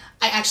 like,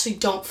 I actually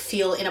don't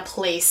feel in a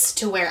place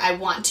to where I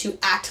want to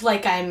act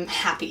like I'm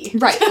happy.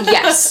 Right,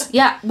 yes.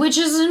 Yeah, which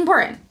is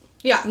important.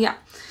 Yeah. Yeah.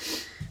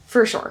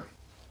 For sure.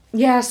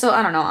 Yeah, so,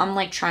 I don't know, I'm,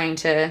 like, trying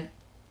to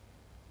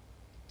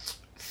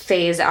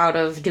phase out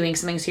of doing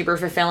something super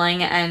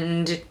fulfilling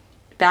and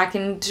back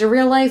into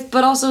real life,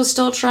 but also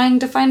still trying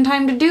to find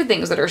time to do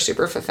things that are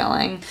super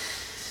fulfilling.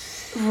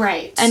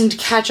 Right. And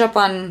catch up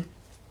on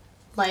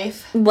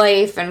life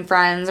and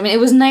friends. I mean, it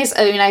was nice.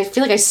 I mean, I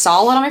feel like I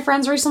saw a lot of my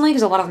friends recently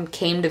because a lot of them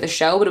came to the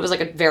show, but it was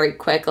like a very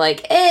quick,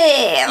 like,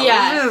 hey!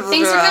 Yeah,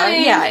 thanks for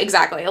coming! Yeah,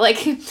 exactly.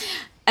 Like,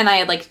 and I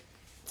had like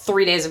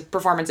 3 days of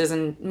performances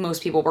and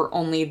most people were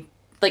only,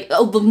 like,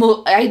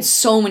 I had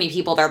so many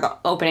people there the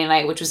opening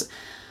night, which was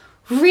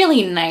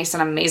really nice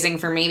and amazing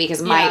for me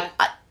because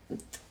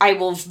I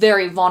will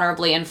very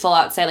vulnerably and full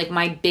out say, like,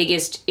 my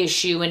biggest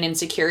issue and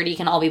insecurity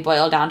can all be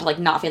boiled down to, like,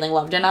 not feeling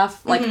loved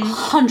enough. Like,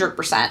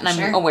 100%. And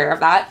I'm aware of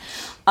that.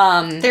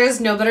 There's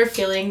no better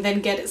feeling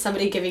than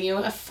somebody giving you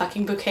a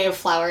fucking bouquet of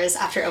flowers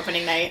after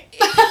opening night.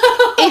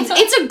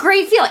 It's a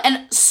great feeling.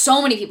 And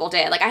so many people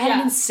did. Like, I had an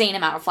insane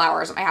amount of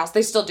flowers at my house.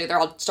 They still do. They're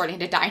all starting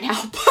to die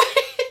now.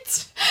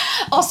 But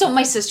also,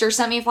 my sister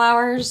sent me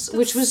flowers,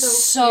 which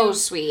was so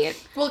sweet.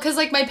 Well, because,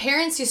 like, my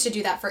parents used to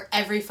do that for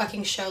every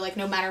fucking show. Like,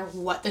 no matter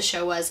what the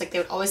show was. Like, they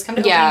would always come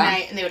to opening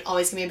night, and they would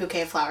always give me a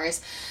bouquet of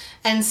flowers.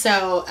 And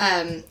so,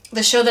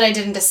 the show that I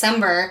did in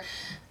December,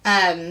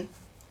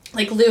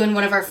 like, Lou and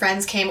one of our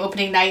friends came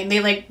opening night, and they,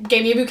 like,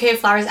 gave me a bouquet of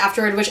flowers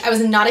afterward, which I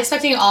was not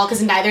expecting at all,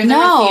 because neither of them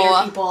are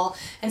theater people.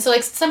 And so,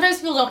 like, sometimes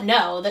people don't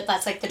know that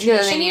that's, like, the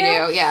tradition, you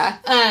do, yeah.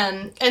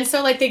 And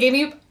so, like, they gave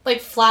me, like,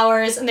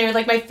 flowers, and they were,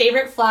 like, my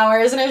favorite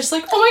flowers, and I was just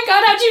like, oh my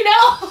god, how'd you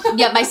know?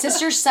 Yeah, my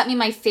sister sent me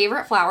my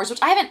favorite flowers, which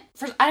I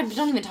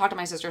don't even talk to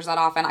my sisters that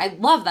often. I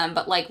love them,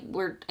 but, like,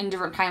 we're in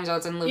different time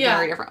zones and live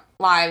very different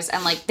lives,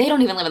 and, like, they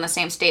don't even live in the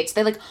same states.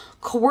 They, like,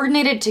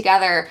 coordinated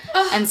together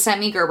and sent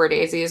me Gerber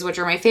daisies, which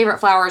are my favorite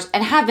flowers,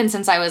 and have been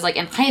since I was, like,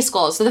 in high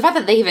school. So the fact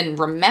that they even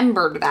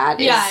remembered that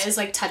is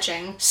like,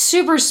 touching.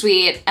 Super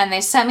sweet, and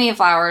they sent me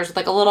flowers with,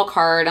 like, a little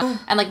card,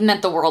 and, like,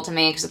 meant the world to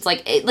me, because it's,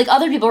 like,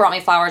 other people brought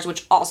me flowers,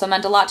 which also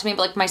meant a lot to me,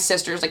 but, like, my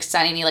sister's, like,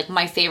 sending me, like,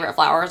 my favorite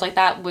flowers, like,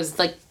 that was,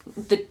 like,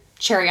 the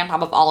cherry on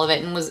top of all of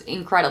it, and was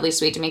incredibly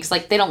sweet to me, because,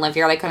 like, they don't live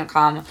here, they couldn't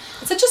come.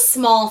 It's such a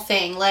small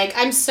thing. Like,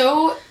 I'm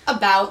so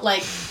about,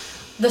 like,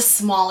 the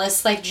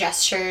smallest, like,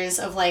 gestures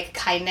of, like,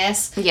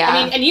 kindness. Yeah.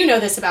 I mean, and you know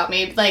this about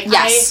me. Like,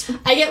 yes.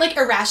 I get, like,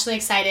 irrationally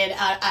excited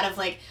out of,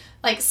 like,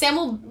 Sam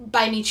will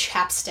buy me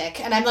chapstick,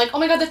 and I'm like, oh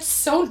my god, that's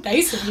so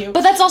nice of you.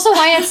 But that's also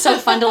why it's so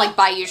fun to, like,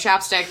 buy you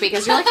chapstick,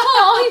 because you're like,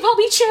 oh, he bought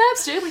me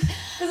chapstick.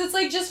 Because it's,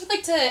 like, just,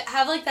 like, to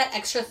have, like, that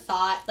extra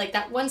thought, like,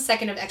 that 1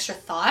 second of extra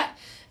thought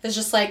is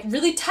just, like,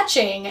 really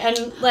touching,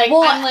 and, like,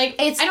 well, I'm, like,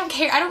 I don't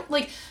care, I don't,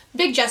 like,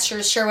 big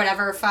gestures, sure,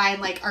 whatever, fine,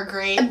 like, are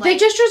great. Big like,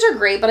 gestures are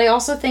great, but I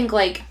also think,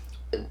 like,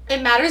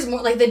 it matters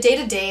more, like, the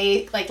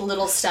day-to-day, like,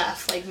 little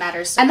stuff, like,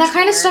 matters so and much that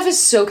kind more. of stuff is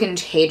so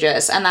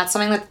contagious, and that's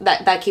something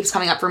that keeps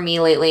coming up for me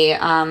lately.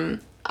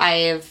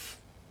 I've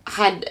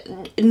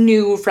had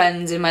new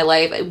friends in my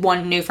life,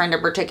 one new friend in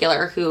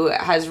particular, who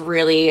has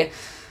really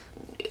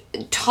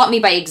taught me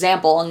by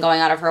example and going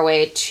out of her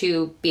way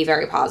to be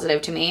very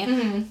positive to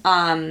me,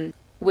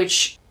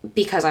 which,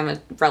 because I'm a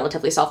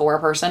relatively self-aware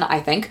person,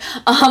 I think,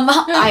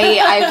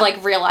 I've,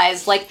 like,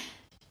 realized, like,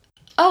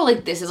 oh,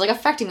 like, this is, like,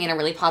 affecting me in a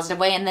really positive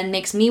way, and then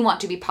makes me want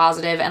to be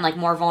positive and, like,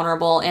 more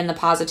vulnerable in the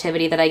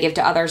positivity that I give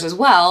to others as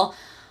well,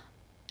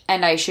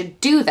 and I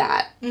should do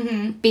that.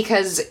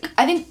 Because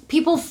I think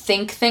people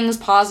think things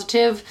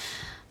positive,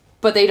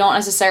 but they don't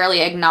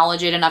necessarily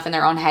acknowledge it enough in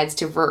their own heads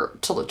to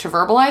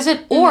verbalize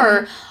it,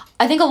 or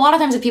I think a lot of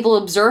times if people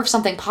observe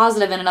something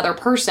positive in another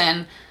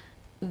person,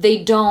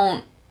 they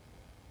don't,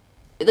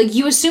 like,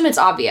 you assume it's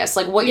obvious,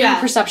 like, what your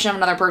perception of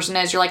another person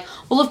is. You're like,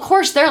 well, of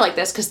course they're like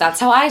this, because that's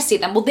how I see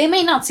them. Well, they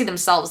may not see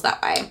themselves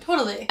that way.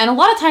 Totally. And a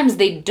lot of times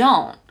they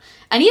don't.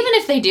 And even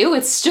if they do,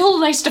 it's still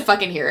nice to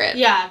fucking hear it.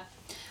 Yeah.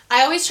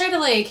 I always try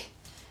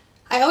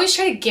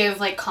to give,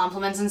 like,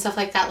 compliments and stuff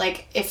like that.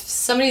 Like, if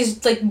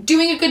somebody's, like,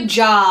 doing a good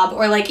job,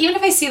 or, like, even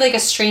if I see, like,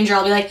 a stranger,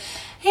 I'll be like,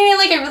 hey,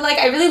 man,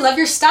 I really love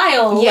your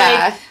style. Yeah.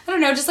 Like, I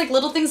don't know, just, like,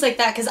 little things like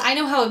that, because I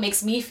know how it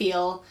makes me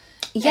feel.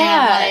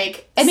 Yeah. And,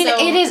 like, I mean,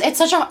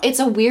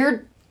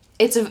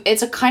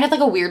 it's a kind of, like,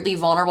 a weirdly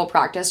vulnerable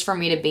practice for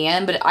me to be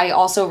in, but I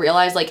also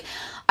realize, like,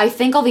 I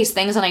think all these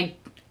things, and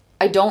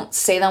I don't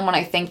say them when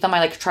I think them. I,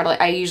 like, try to,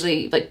 like, I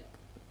usually, like,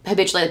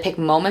 habitually, like, pick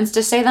moments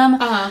to say them.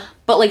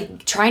 But,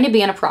 like, trying to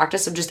be in a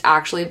practice of just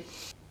actually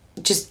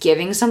just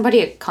giving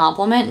somebody a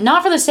compliment,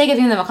 not for the sake of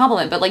giving them a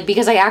compliment, but, like,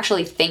 because I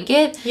actually think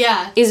it,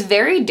 is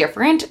very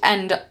different,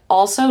 and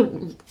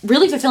also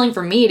really fulfilling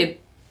for me to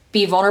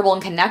be vulnerable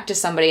and connect to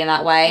somebody in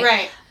that way.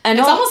 Right. And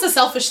it's almost a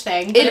selfish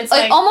thing. But it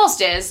almost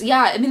is.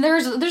 Yeah. I mean,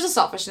 there's a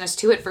selfishness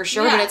to it for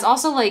sure, but it's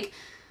also, like,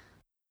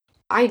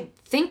 I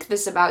think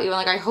this about you, and,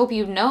 like, I hope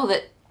you know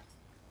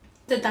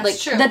that's, like,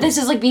 true. That this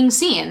is, like, being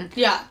seen.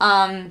 Yeah.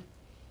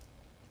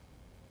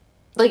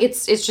 Like,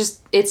 it's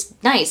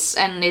nice,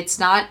 and it's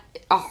not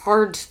a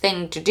hard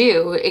thing to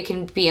do. It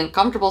can be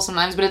uncomfortable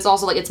sometimes, but it's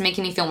also, like, it's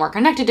making me feel more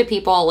connected to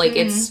people. Like,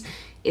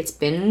 it's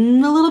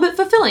been a little bit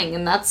fulfilling,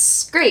 and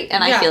that's great,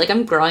 and I feel like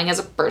I'm growing as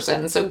a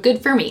person, so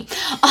good for me.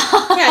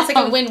 Yeah, it's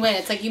like a win-win.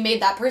 It's like you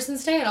made that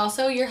person's day, and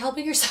also you're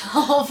helping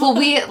yourself. Well,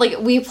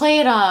 we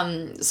played,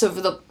 so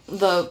for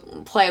the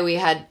play, we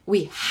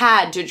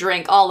had to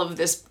drink all of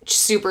this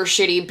super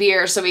shitty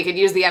beer so we could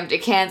use the empty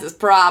cans as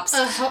props.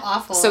 How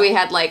awful. So we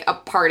had, like, a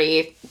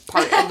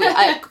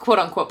a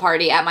quote-unquote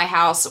party at my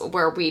house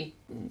where we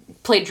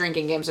played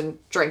drinking games and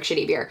drank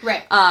shitty beer.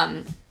 Right.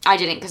 I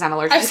didn't, because I'm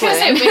allergic to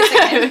gluten. I was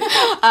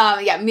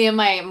gonna say,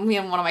 me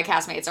and one of my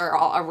castmates are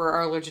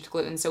allergic to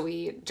gluten, so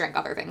we drank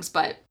other things.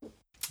 But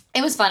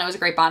It was fun. It was a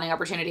great bonding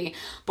opportunity.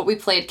 But we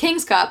played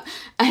King's Cup.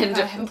 And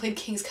I haven't played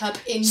King's Cup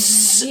in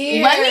years.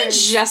 Let me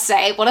just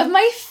say, one of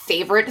my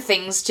favorite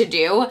things to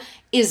do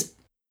is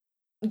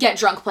get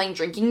drunk playing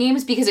drinking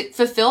games because it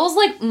fulfills,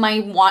 like, my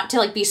want to,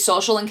 like, be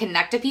social and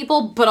connect to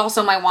people, but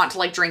also my want to,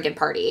 like, drink and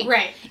party.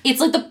 Right. It's,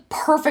 like, the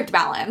perfect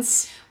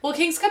balance. Well,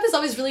 King's Cup is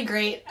always really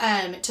great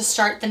to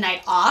start the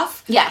night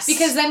off. Yes.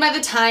 Because then by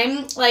the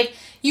time, like,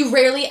 you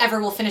rarely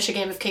ever will finish a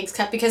game of King's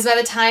Cup because by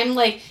the time,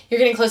 like, you're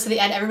getting close to the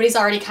end, everybody's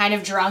already kind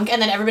of drunk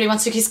and then everybody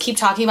wants to just keep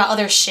talking about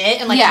other shit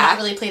and, like, not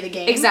really play the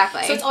game.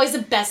 Exactly. So it's always the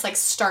best, like,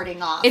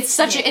 starting off. It's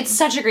such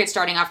a great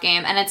starting off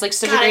game, and it's, like,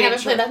 such a great... I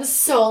haven't played that in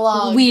so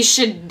long. We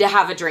should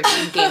have a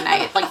drinking game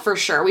night, like, for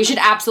sure. We should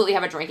absolutely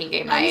have a drinking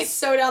game night. I'm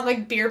so down,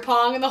 like, beer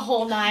pong and the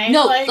whole night.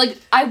 No, like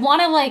I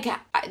want to, like...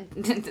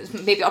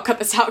 maybe I'll cut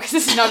this out, because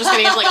this is not just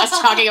going to be, like,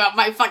 us talking about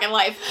my fucking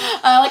life.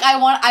 Like, I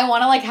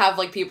want to, like, have,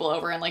 like, people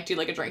over and, like, do,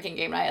 like, a drinking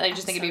game night. I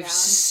just think it'd be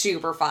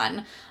super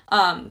fun.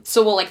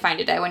 So we'll, like, find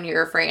a day when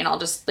you're free and I'll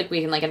just, like,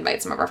 we can, like,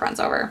 invite some of our friends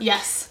over.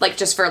 Yes. Like,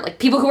 just for, like,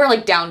 people who are,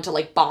 like, down to,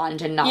 like,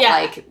 bond and not,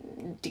 like,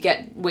 to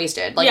get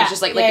wasted. Like, it's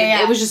just, like,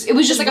 it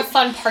was just like a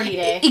fun party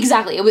day.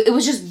 Exactly. It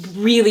was just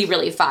really,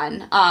 really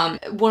fun.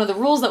 One of the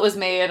rules that was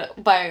made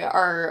by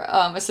our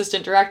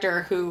assistant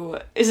director, who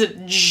is a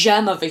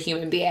gem of a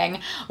human being,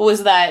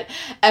 was that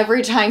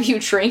every time you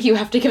drink, you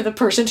have to give the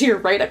person to your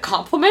right a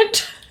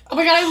compliment. Oh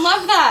my god, I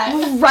love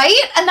that.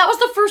 Right? And that was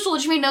the first rule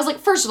that she made, and I was like,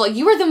 first of all,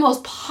 you are the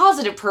most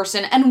positive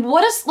person, and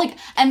what is, like,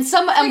 and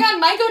some... oh my god,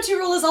 my go-to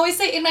rule is always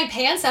say in my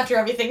pants after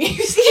everything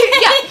you say.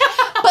 Yeah.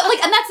 But,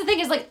 like, and that's the thing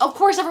is, like, of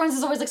course everyone's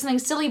is always, like, something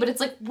silly, but it's,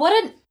 like, what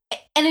an...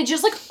 And it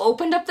just, like,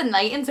 opened up the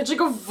night in such,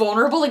 like, a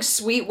vulnerable, like,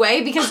 sweet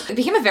way, because it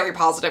became a very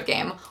positive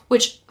game,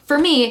 which, for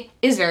me,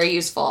 is very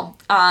useful.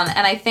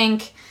 And I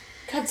think...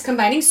 God, it's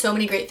combining so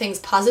many great things.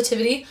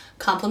 Positivity,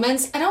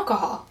 compliments, and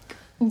alcohol.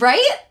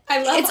 Right?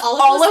 I love it's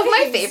all of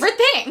my favorite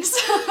things.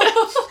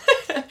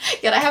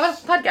 Yet I have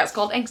a podcast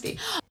called Angsty.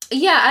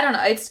 Yeah, I don't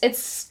know.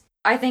 It's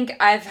I think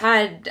I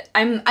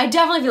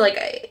definitely feel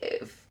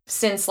like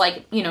since,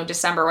 like, you know,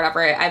 December or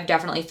whatever, I've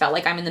definitely felt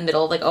like I'm in the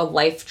middle of, like, a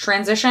life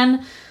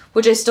transition,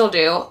 which I still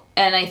do,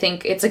 and I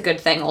think it's a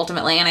good thing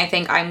ultimately, and I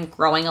think I'm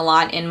growing a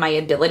lot in my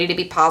ability to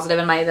be positive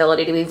and my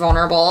ability to be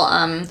vulnerable,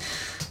 and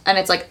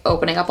it's, like,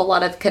 opening up a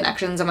lot of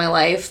connections in my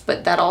life,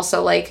 but that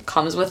also, like,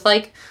 comes with,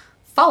 like,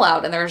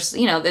 fallout, and there's,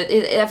 you know,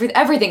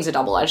 everything's a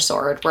double-edged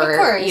sword,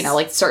 where, you know,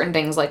 like, certain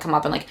things, like, come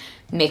up and, like,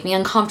 make me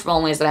uncomfortable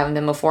in ways that I haven't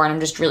been before, and I'm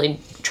just really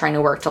trying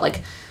to work to,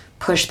 like,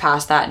 push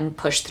past that and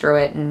push through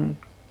it and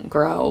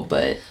grow.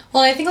 But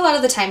well, I think a lot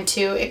of the time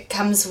too, it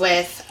comes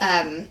with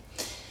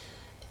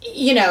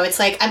you know, it's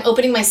like I'm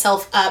opening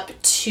myself up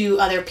to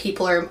other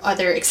people or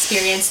other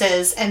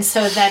experiences, and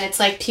so then it's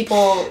like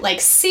people,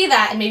 like, see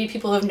that, and maybe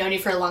people who have known you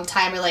for a long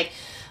time are like,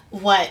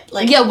 what,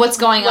 like, yeah, what's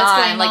going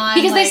on? Like,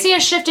 because like, they see a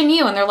shift in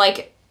you and they're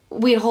like,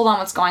 wait, hold on,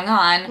 what's going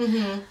on?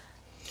 Mm-hmm.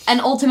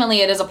 And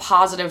ultimately it is a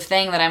positive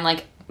thing that I'm,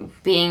 like,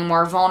 being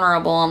more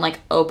vulnerable and, like,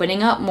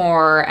 opening up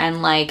more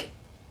and, like,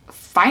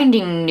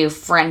 finding new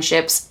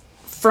friendships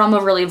from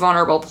a really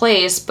vulnerable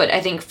place. But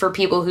I think for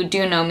people who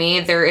do know me,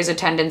 there is a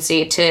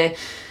tendency to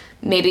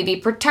maybe be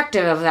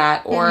protective of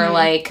that, or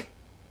like,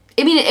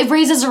 I mean, it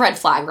raises a red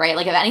flag, right?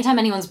 Like, if anytime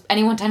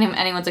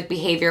anyone's like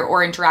behavior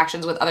or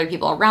interactions with other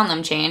people around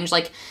them change,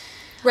 like,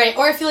 right.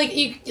 Or if you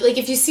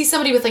if you see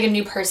somebody with, like, a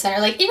new person, or,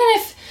 like, even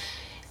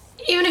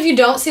if you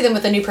don't see them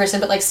with a new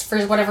person, but, like,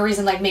 for whatever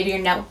reason, like, maybe you're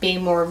now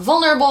being more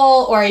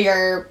vulnerable, or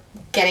you're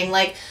getting,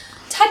 like,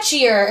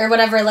 touchier or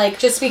whatever, like,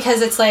 just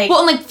because it's, like,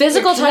 well, and, like,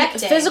 physical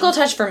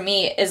touch for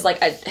me is, like,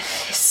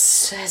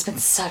 has been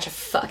such a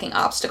fucking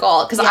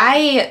obstacle, because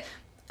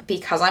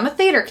I'm a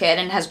theater kid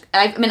and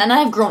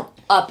I've grown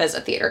up as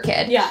a theater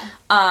kid.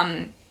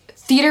 Yeah.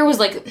 Theater was,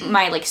 like,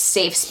 my, like,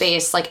 safe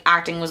space. Like,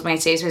 acting was my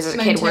safe space as a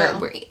kid, where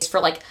it's for,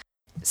 like,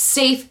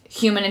 safe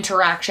human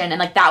interaction, and,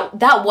 like,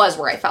 that was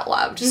where I felt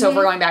loved. So if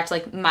we're going back to,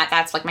 like,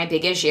 that's, like, my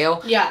big issue.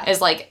 Yeah.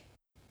 Is, like,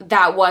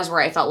 that was where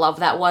I felt loved.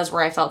 That was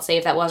where I felt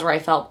safe. That was where I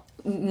felt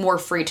more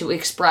free to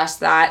express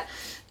that.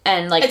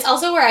 And, like, it's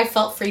also where I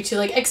felt free to,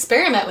 like,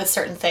 experiment with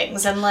certain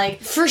things and, like,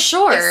 for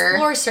sure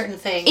explore certain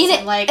things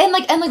and like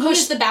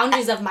push the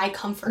boundaries of my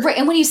comfort. Right.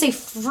 And when you say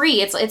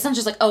free, it's not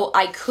just like, oh,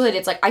 I could.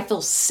 It's like, I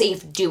feel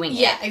safe doing it.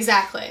 Yeah,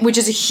 exactly. Which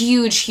is a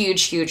huge,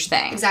 huge, huge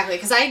thing. Exactly.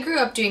 Because I grew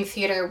up doing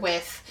theater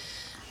with,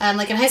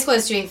 like, in high school I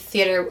was doing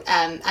theater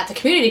at the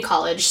community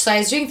college. So I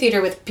was doing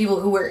theater with people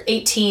who were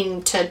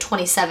 18 to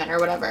 27 or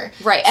whatever.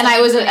 Right. And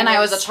I was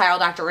a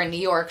child actor in New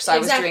York, so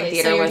exactly. I was doing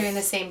theater so you're with doing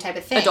the same type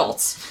of thing.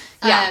 Adults.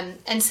 Yeah.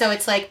 And so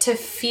it's, like, to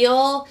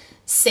feel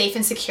safe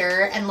and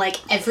secure, and, like,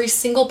 every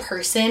single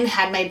person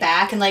had my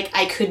back, and, like,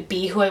 I could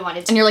be who I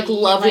wanted to be. And you're, like,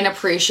 loved and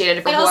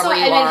appreciated for whoever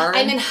you are.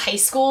 I'm in high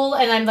school,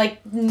 and I'm,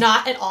 like,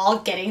 not at all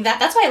getting that.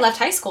 That's why I left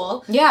high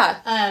school. Yeah.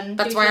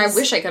 That's why I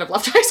wish I could have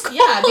left high school.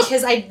 Yeah,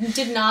 because I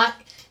did not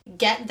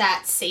get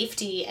that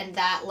safety and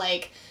that,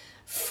 like,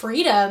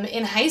 freedom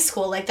in high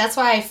school. Like, that's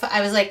why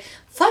I was like,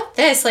 fuck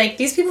this, like,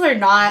 these people are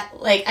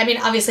not, like, I mean,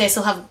 obviously I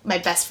still have my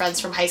best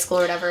friends from high school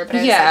or whatever, but I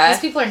was like,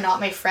 these people are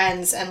not my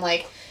friends, and,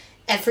 like,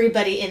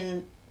 everybody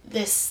in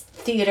this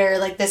theater,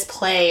 like this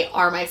play,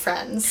 are my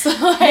friends.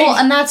 Well,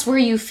 and that's where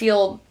you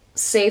feel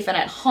safe and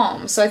at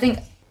home. So I think,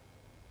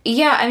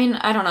 yeah, I mean,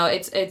 I don't know.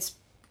 It's.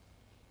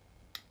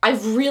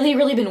 I've really,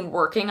 really been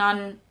working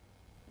on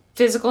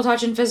physical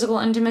touch and physical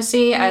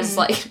intimacy as,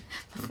 like,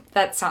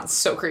 that sounds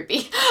so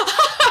creepy.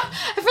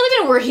 I've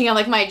really been working on,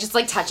 like, just,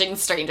 like, touching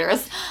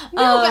strangers.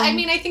 No, but I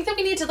mean, I think that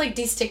we need to, like,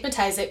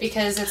 destigmatize it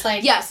because it's,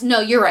 like... Yes, no,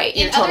 you're right.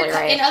 You're totally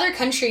right. In other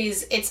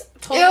countries, it's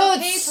totally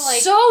okay it's to,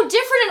 like... so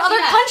different in other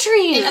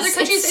countries. In other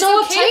countries, it's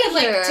so okay to,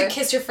 like, to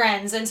kiss your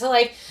friends and to,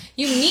 like,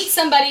 you meet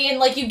somebody and,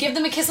 like, you give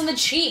them a kiss on the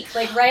cheek,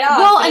 like, right off.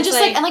 Well, and just,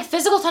 like,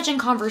 physical touch and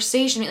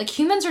conversation. Like,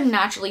 humans are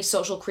naturally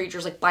social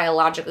creatures, like,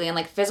 biologically, and,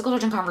 like, physical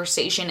touch and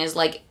conversation is,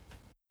 like,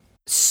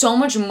 so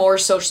much more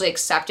socially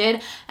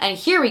accepted, and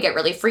here we get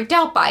really freaked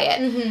out by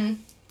it. Mm-hmm.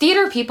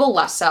 Theater people,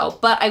 less so,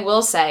 but I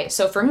will say,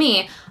 so for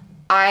me,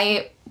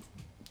 I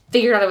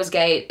figured out I was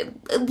gay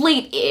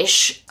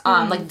late-ish,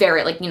 like,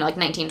 very, like, you know, like,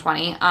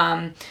 1920,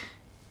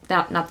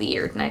 not the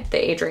year, the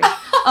age range.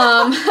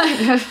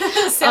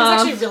 Sam's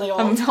actually really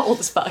old. I'm old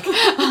as fuck.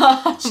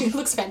 She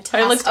looks fantastic.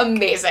 I look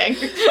amazing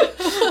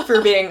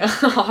for being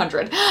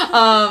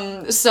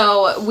 100.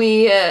 So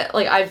we,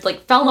 I've,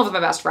 fell in love with my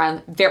best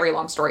friend, very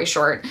long story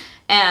short,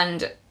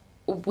 and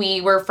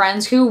we were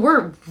friends who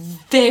were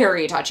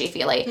very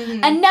touchy-feely.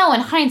 Mm-hmm. And now,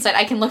 in hindsight,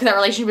 I can look at that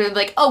relationship and be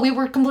like, oh, we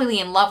were completely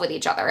in love with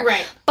each other.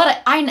 Right.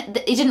 But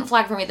it didn't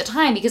flag for me at the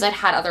time because I'd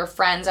had other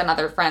friends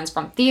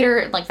from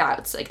theater, like that.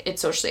 It's, like,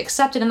 it's socially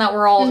accepted in that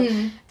world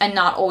and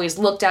not always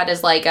looked at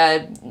as, like,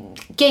 a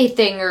gay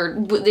thing or...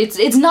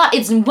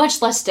 It's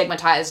much less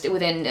stigmatized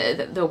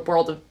within the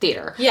world of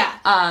theater. Yeah.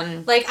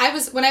 Like,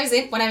 when I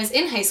was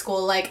in high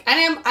school, like,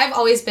 I've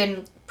always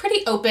been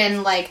pretty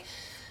open, like,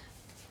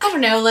 I don't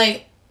know,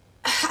 like...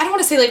 I don't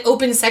want to say, like,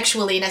 open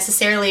sexually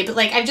necessarily, but,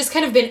 like, I've just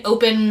kind of been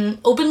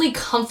openly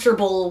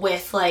comfortable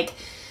with, like,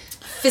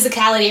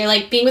 physicality or,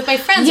 like, being with my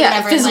friends or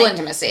whatever. Physical and, like,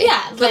 intimacy.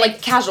 Yeah. But,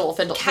 like, casual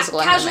physical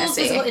intimacy. Casual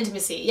physical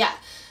intimacy, yeah.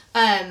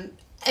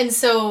 And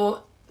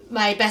so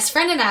my best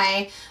friend and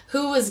I,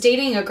 who was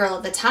dating a girl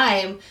at the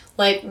time,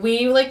 like,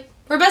 we, like,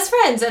 were best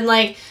friends. And,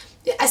 like...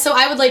 So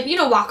I would, like, you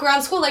know, walk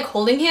around school, like,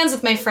 holding hands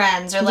with my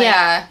friends, or,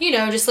 like, you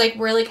know, just, like,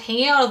 we're, like,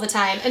 hanging out all the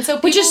time. And so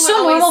people Which is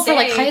so normal for,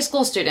 like, high say,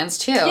 school students,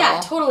 too. Yeah,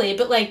 totally.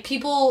 But, like,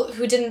 people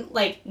who didn't,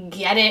 like,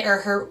 get it, or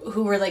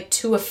who were, like,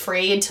 too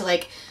afraid to,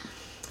 like,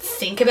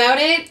 think about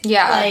it.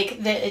 Yeah.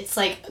 Like, that it's,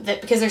 like,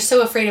 that because they're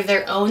so afraid of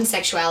their own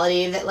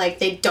sexuality that, like,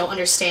 they don't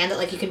understand that,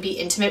 like, you can be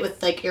intimate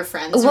with, like, your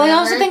friends. Well, I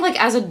also think, like,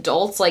 as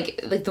adults,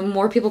 like, the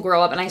more people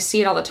grow up, and I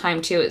see it all the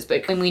time, too,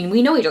 I mean,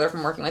 we know each other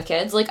from working with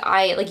kids. Like,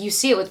 you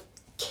see it with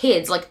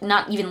kids, like,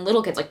 not even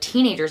little kids, like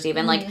teenagers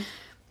even, like,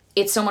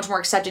 it's so much more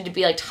accepted to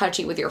be, like,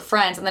 touchy with your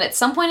friends, and then at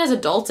some point as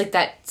adults, like,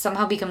 that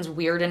somehow becomes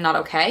weird and not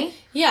okay.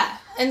 Yeah,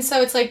 and so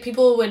it's, like,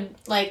 people would,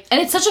 like... And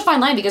it's such a fine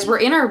line, because we're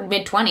in our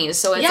mid-20s,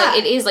 so it's, like,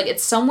 it is, like,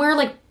 it's somewhere,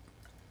 like,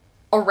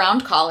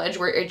 around college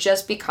where it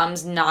just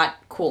becomes not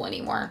cool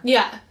anymore.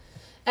 Yeah.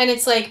 And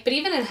it's, like, but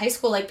even in high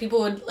school, like,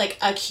 people would, like,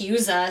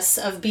 accuse us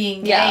of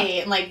being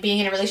gay and, like, being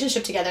in a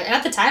relationship together, and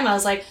at the time, I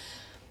was, like...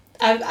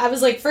 I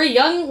was, like, for a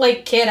young,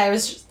 like, kid, I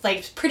was, just,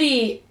 like,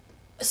 pretty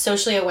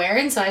socially aware,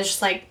 and so I was just,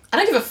 like, I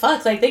don't give a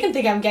fuck. Like, they can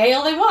think I'm gay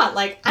all they want.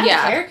 Like, I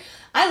don't care.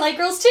 I like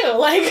girls, too.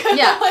 Like,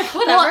 like,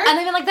 whatever. Well, and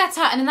I mean, like, that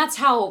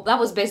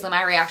was basically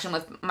my reaction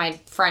with my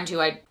friend who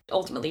I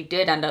ultimately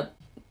did end up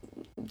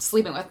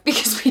sleeping with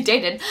because we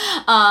dated.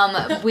 My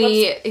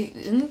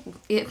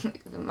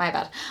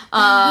bad.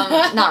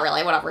 Not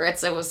really, whatever.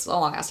 It was a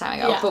long-ass time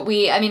ago. Yeah. But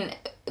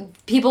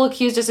people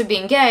accused us of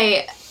being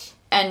gay,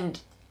 and...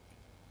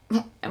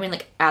 I mean,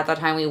 like, at that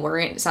time we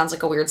weren't. It sounds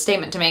like a weird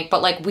statement to make,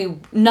 but, like,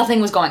 nothing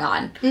was going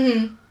on.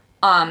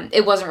 Mm-hmm.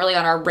 It wasn't really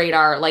on our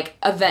radar. Like,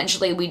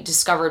 eventually we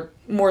discovered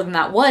more than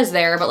that was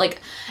there, but, like,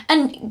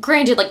 and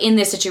granted, like, in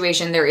this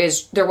situation there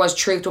was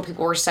truth to what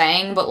people were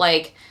saying, but,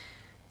 like,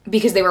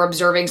 because they were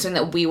observing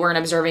something that we weren't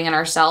observing in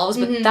ourselves,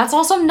 but that's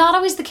also not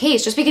always the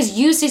case. Just because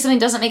you see something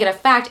doesn't make it a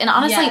fact, and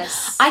honestly,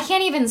 I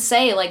can't even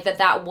say, like,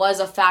 that was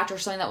a fact or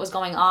something that was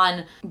going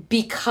on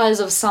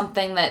because of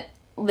something that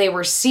they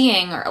were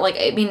seeing, or, like,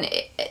 I mean,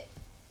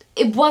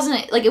 it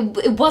wasn't, like,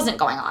 it wasn't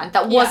going on.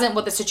 That wasn't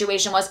what the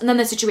situation was, and then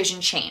the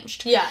situation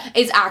changed. Yeah.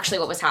 It's actually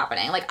what was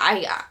happening. Like,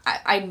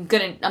 I'm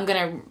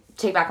gonna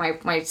take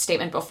back my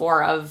statement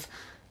before of,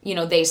 you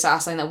know, they saw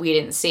something that we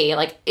didn't see.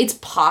 Like, it's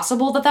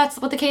possible that that's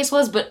what the case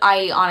was, but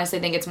I honestly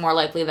think it's more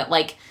likely that,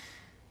 like,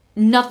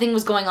 nothing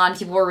was going on,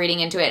 people were reading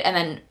into it, and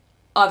then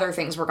other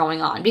things were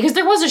going on. Because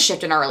there was a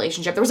shift in our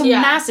relationship. There was a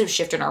massive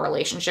shift in our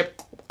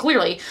relationship,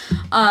 clearly.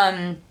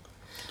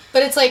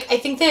 But it's, like, I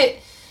think that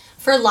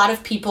for a lot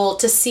of people,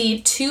 to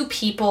see two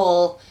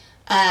people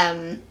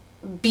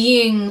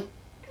being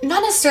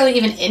not necessarily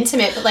even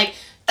intimate, but, like,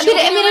 I mean,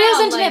 it is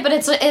intimate, but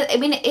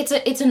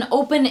it's an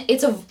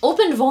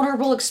open,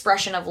 vulnerable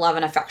expression of love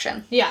and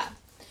affection. Yeah.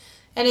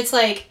 And it's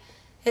like,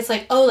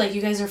 oh, like,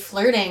 you guys are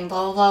flirting,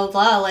 blah, blah, blah,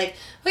 blah. Like,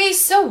 wait,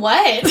 so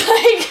what?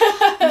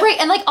 Like... Right,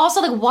 and, like, also,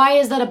 like, why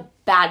is that a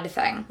bad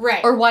thing?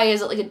 Right. Or why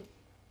is it, like,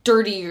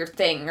 dirty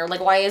thing, or like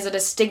why is it a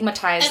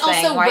stigmatized and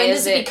thing? Also, Why when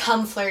is does it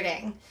become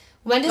flirting?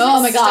 When does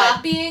Oh my it God.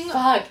 stop being? Fuck,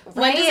 right?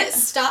 When does it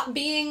stop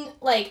being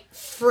like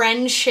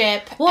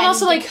friendship Well, and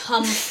also, like,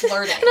 become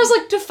flirting? And I was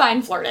like,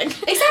 define flirting.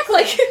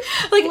 Exactly.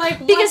 like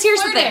because what's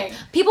here's flirting? the thing.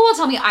 People will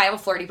tell me I have a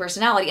flirty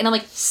personality, and I'm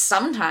like,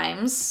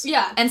 sometimes.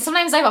 Yeah. And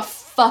sometimes I have a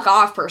fuck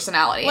off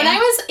personality. When I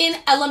was in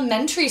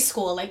elementary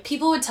school, like,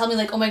 people would tell me,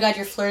 like, oh my God,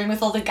 you're flirting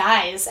with all the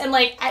guys. And,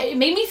 like, it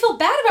made me feel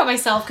bad about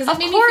myself because it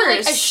made me feel,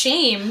 like,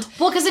 ashamed.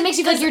 Well, because it makes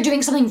you feel like you're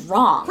doing something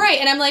wrong. Right.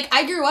 And I'm like,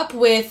 I grew up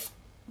with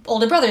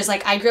older brothers.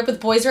 Like, I grew up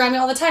with boys around me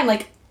all the time.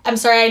 Like, I'm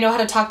sorry, I know how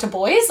to talk to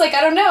boys? Like,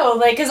 I don't know.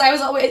 Like, because I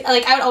was always,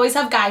 like, I would always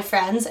have guy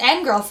friends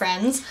and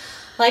girlfriends.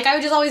 Like, I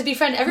would just always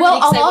befriend everybody.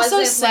 Well, I'll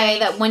also say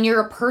that when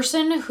you're a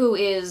person who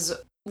is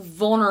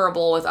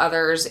vulnerable with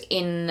others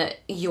in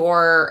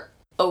your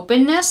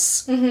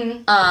openness,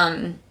 and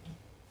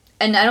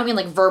I don't mean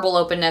like verbal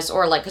openness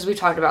or like, because we've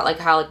talked about like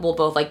how like we'll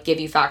both like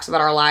give you facts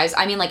about our lives.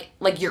 I mean like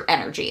your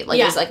energy like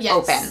is like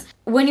open.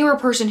 When you're a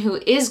person who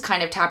is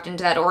kind of tapped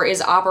into that or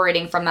is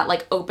operating from that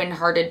like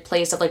open-hearted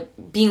place of like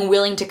being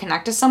willing to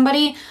connect to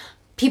somebody,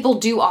 people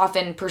do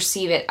often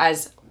perceive it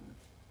as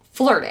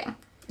flirting.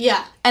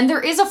 Yeah. And there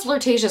is a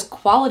flirtatious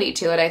quality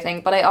to it, I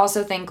think, but I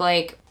also think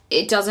like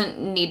it doesn't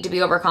need to be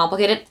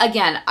overcomplicated.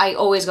 Again, I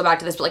always go back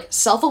to this, but like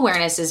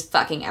self-awareness is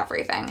fucking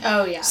everything.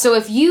 Oh, yeah. So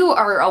if you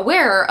are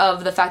aware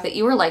of the fact that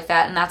you are like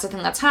that and that's the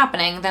thing that's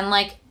happening, then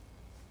like,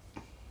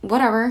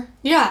 whatever.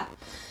 Yeah.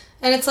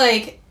 And it's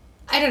like,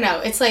 I don't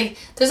know. It's like,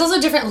 there's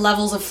also different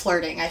levels of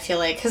flirting, I feel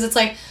like. Because it's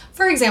like,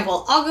 for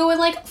example, I'll go and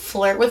like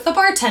flirt with the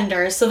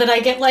bartender so that I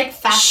get like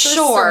faster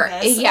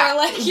service. Yeah. Or,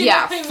 like, you yeah,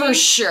 know what I for mean?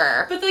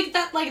 sure. But like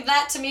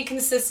that to me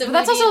consists of But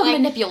that's being also like,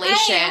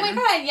 manipulation. Hey, oh my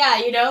God, yeah,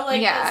 you know,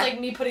 like Yeah. it's like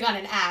me putting on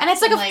an act. And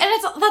it's like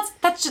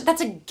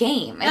that's a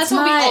game. It's that's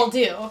what we all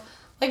do.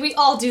 Like we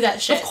all do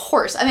that shit. Of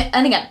course. I mean,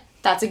 and again,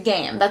 that's a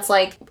game. That's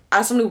like,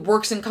 as someone who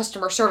works in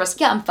customer service,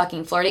 yeah, I'm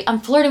fucking flirty. I'm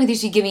flirting with you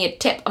so you give me a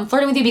tip. I'm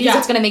flirting with you because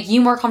it's going to make you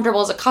more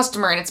comfortable as a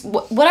customer, and it's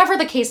whatever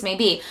the case may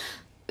be.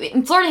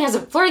 Flirting is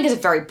a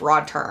very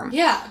broad term.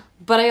 Yeah.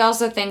 But I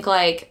also think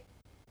like,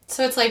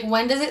 so it's like,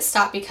 when does it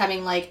stop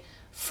becoming like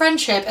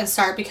friendship and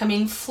start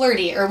becoming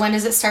flirty, or when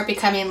does it start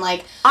becoming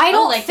like, I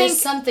don't like think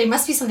there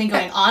must be something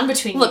going on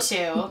between you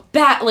two.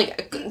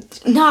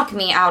 Knock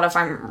me out if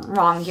I'm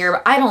wrong here,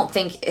 but I don't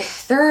think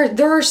there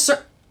are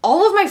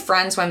all of my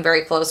friends who I'm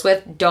very close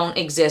with don't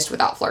exist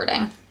without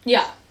flirting.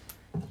 Yeah.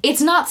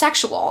 It's not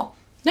sexual.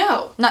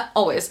 No. Not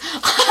always.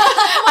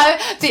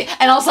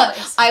 And also,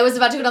 I was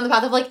about to go down the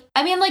path of like,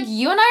 I mean, like,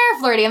 you and I are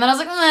flirty, and then I was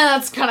like,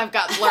 that's kind of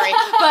got blurry.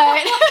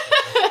 But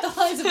the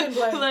lines have been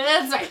blurred.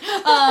 That's right.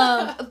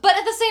 But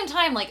at the same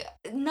time, like,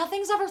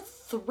 nothing's ever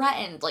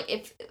threatened. Like,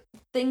 if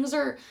things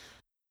are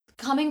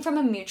coming from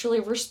a mutually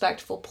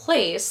respectful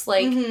place,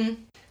 like... Mm-hmm.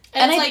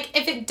 And it's like,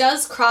 if it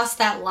does cross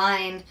that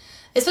line,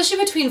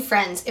 especially between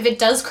friends, if it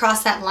does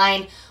cross that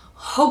line,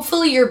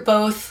 hopefully you're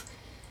both,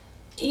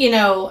 you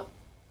know,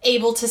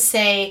 able to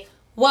say,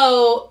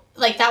 whoa,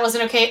 like, that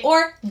wasn't okay,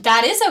 or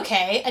that is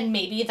okay, and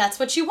maybe that's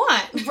what you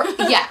want.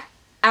 Yeah,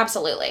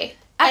 absolutely.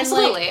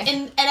 Absolutely.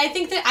 And I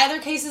think that either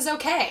case is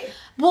okay.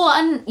 Well,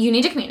 and you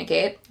need to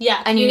communicate.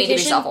 Yeah. And you need to be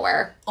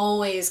self-aware.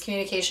 Always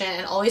communication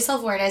and always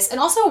self-awareness,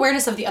 and also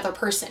awareness of the other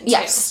person, too.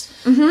 Yes.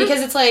 Mm-hmm.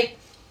 Because it's like,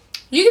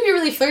 you can be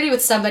really flirty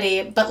with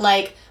somebody, but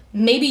like,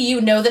 maybe you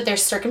know that their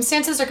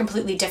circumstances are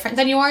completely different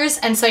than yours,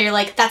 and so you're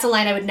like, that's a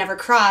line I would never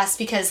cross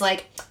because,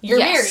 like, you're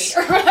married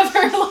or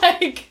whatever,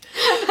 like...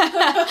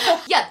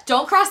 Yeah,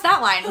 don't cross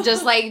that line.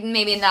 Just, like,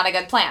 maybe not a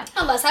good plan.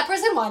 Unless that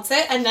person wants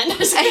it, and then...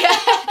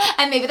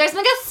 And maybe there's,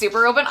 like, a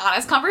super open,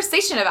 honest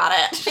conversation about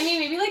it. I mean,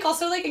 maybe, like,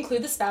 also, like,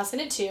 include the spouse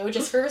in it, too,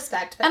 just for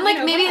respect. But, and,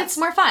 like, maybe it's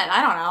more fun.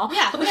 I don't know.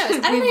 Yeah, who knows?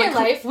 I don't know your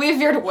life. We've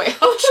veered way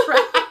off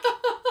track.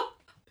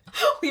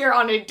 We are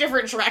on a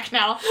different track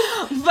now.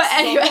 But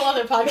anyway. Whole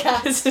other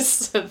podcast. This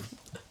is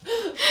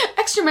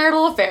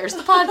Extramarital Affairs,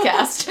 the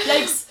podcast.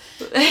 Yikes.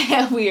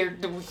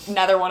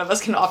 Neither one of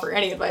us can offer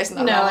any advice in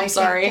that. No, I'm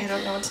sorry. I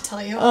don't know what to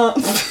tell you.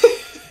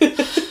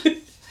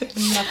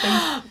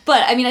 Nothing.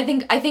 But I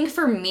mean, I think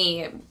for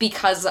me,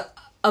 because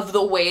of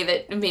the way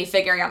that me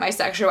figuring out my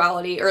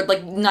sexuality, or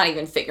like not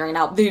even figuring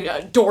out,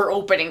 the door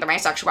opening to my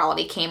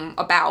sexuality came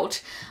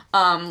about.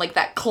 Like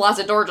that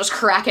closet door just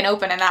cracking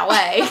open in that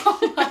way.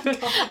 Oh my God.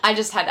 I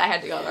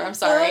had to go there. I'm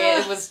sorry.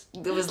 It was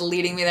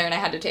leading me there and I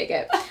had to take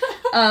it.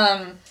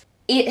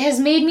 It has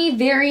made me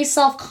very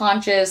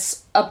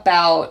self-conscious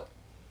about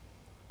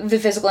the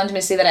physical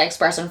intimacy that I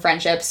express in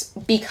friendships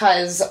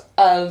because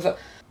of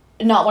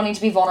not wanting to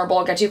be vulnerable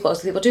or get too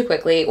close to people too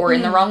quickly or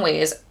in the wrong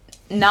ways.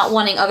 Not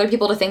wanting other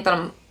people to think that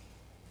I'm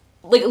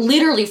like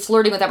literally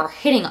flirting with them or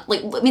hitting,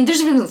 like, I mean, there's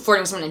a difference between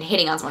flirting with someone and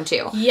hitting on someone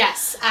too.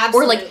 Yes,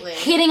 absolutely. Or like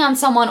hitting on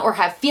someone or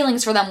have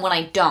feelings for them when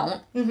I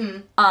don't.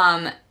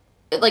 Mm-hmm.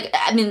 Like,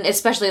 I mean,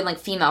 especially in like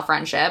female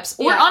friendships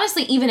or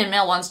honestly even in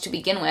male ones to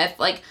begin with.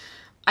 Like,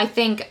 I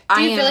think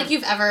Do you feel like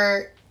you've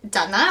ever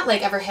done that?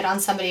 Like, ever hit on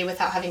somebody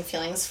without having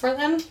feelings for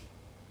them?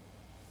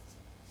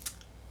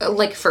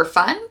 Like, for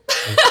fun?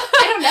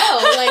 I don't know.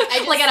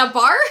 Like, like at a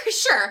bar?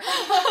 Sure.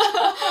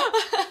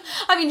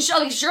 I mean,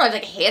 sure, I've,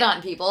 like, hit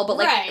on people, but,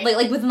 like, Right.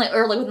 like within, like,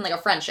 or, like, within, like, a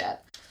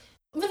friendship.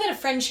 Within a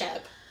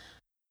friendship.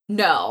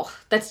 No,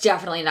 that's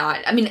definitely not.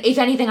 I mean, if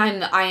anything,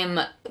 I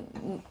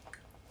am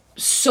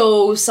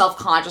so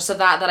self-conscious of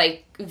that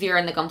I veer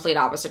in the complete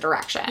opposite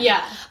direction.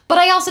 Yeah. But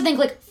I also think,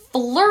 like,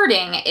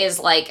 flirting is,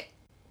 like,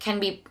 can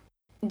be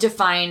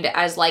defined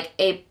as, like,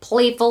 a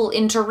playful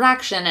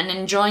interaction and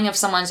enjoying of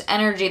someone's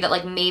energy that,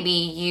 like, maybe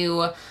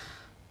you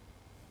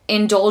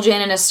indulge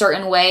in a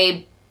certain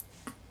way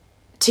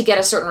to get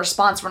a certain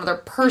response from another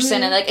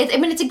person. And, like,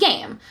 it's a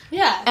game.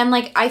 Yeah. And,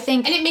 like, I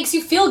think... And it makes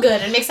you feel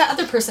good. It makes that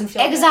other person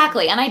feel good.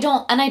 Exactly. And I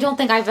don't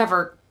think I've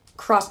ever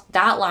crossed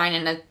that line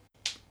in a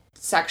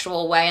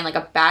sexual way, in, like,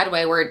 a bad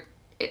way where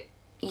it,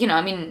 you know,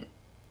 I mean...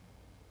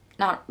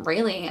 Not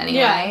really, anyway.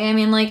 Yeah. I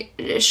mean, like,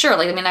 sure,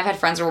 like, I mean, I've had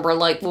friends where we're,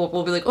 like,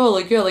 we'll be like, oh,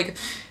 like, yeah, like,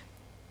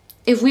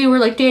 if we were,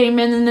 like, dating,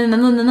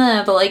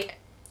 but, like...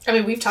 I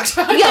mean, we've talked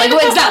about it. Yeah, like,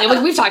 exactly,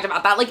 like, we've talked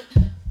about that, like,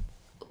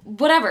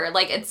 whatever,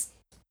 like, it's...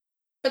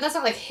 But that's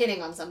not, like,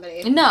 hitting on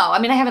somebody. No, I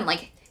mean, I haven't,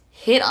 like,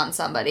 hit on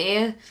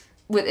somebody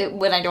with it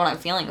when I don't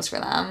have feelings for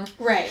them.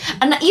 Right.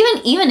 And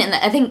even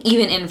I think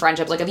even in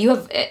friendships, like, if you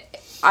have...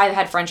 I've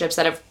had friendships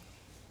that have...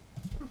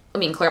 I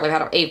mean, clearly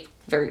I've had a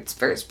very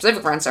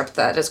specific friendship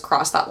that has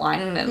crossed that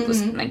line, and it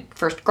was my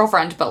first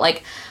girlfriend, but,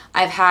 like,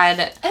 I've had...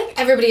 I think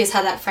everybody has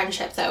had that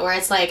friendship, though, where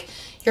it's, like,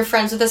 you're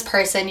friends with this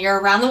person, you're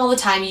around them all the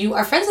time, you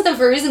are friends with them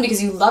for a reason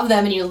because you love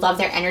them and you love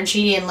their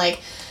energy, and,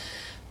 like,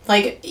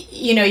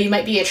 you know, you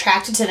might be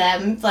attracted to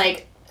them,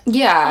 like...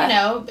 Yeah. You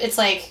know, it's,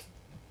 like...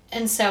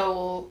 And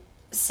so,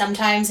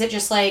 sometimes it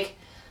just, like...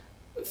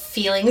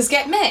 feelings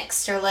get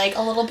mixed or, like,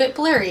 a little bit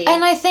blurry.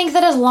 And I think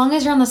that as long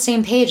as you're on the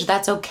same page,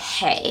 that's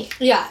okay.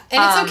 Yeah.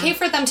 And it's okay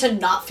for them to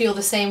not feel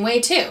the same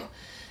way, too.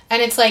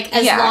 And it's, like,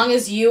 as long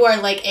as you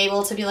are, like,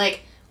 able to be,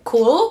 like,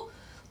 cool,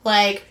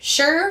 like,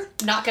 sure,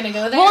 not gonna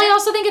go there. Well, I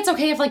also think it's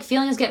okay if, like,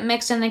 feelings get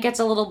mixed and it gets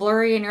a little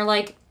blurry and you're,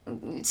 like,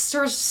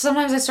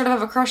 sometimes I sort of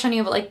have a crush on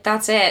you, but, like,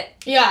 that's it.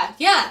 Yeah,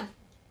 yeah.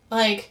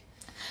 Like...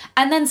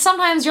 And then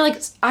sometimes you're,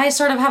 like, I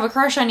sort of have a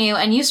crush on you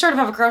and you sort of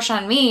have a crush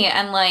on me,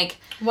 and, like...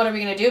 What are we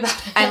gonna do about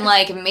it? And,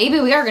 like, maybe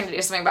we are gonna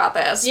do something about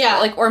this. Yeah.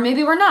 Like, or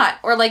maybe we're not.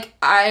 Or, like,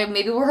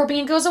 maybe we're hoping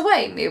it goes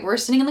away. Maybe we're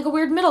sitting in, like, a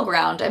weird middle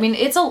ground. I mean,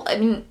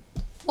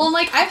 well,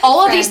 like, I've had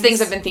all of friends... these things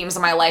have been themes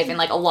in my life in,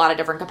 like, a lot of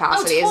different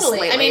capacities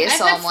lately. I mean, I've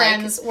so had I'm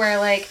friends where,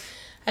 like,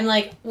 I'm,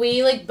 like,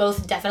 we, like,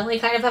 both definitely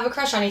kind of have a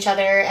crush on each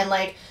other, and,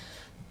 like,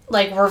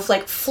 we're,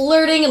 like,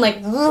 flirting and, like,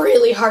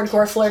 really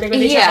hardcore flirting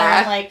with each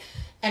other,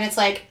 and it's,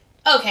 like,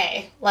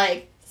 okay,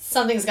 like,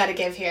 something's got to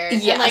give here.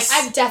 Yes. And, like,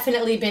 I've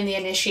definitely been the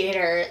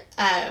initiator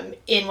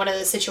in one of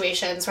those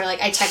situations where,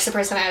 like, I text a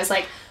person and I was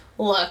like,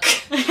 look.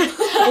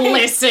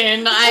 Listen,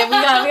 we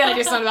gotta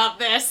do something about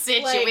this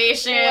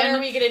situation. Like, what are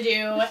we gonna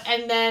do?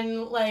 And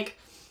then, like,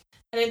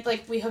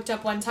 we hooked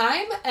up one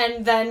time,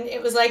 and then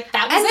it was like,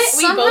 that was it.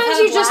 We both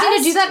had a blast. Sometimes you just need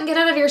to do that and get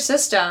out of your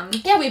system.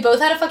 Yeah, we both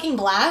had a fucking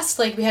blast.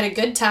 Like, we had a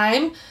good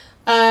time.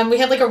 We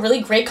had, like, a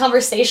really great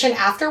conversation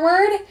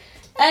afterward.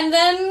 And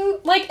then,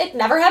 like, it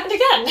never happened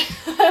again.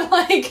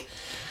 Like,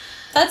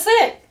 that's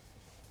it.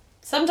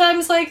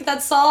 Sometimes, like,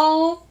 that's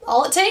all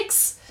it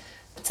takes.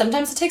 But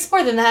sometimes it takes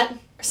more than that.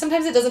 Or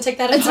sometimes it doesn't take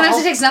that at all. And sometimes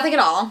it takes nothing at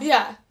all.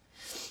 Yeah.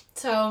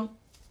 So,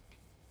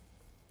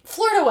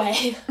 flirt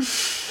away.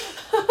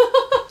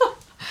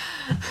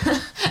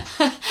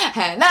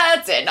 And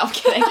that's it. No, I'm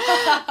kidding. No,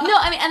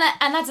 I mean,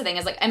 and that's the thing,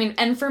 is, like, I mean,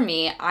 and for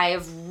me,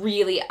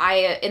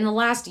 in the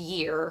last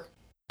year...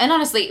 And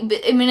honestly,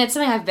 I mean, it's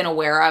something I've been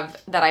aware of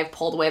that I've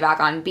pulled way back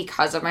on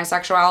because of my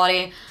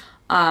sexuality,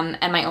 and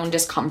my own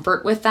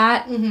discomfort with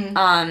that,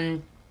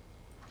 and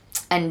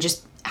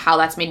just how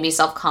that's made me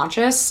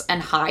self-conscious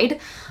and hide.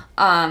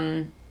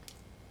 And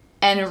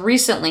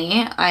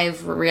recently,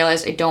 I've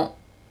realized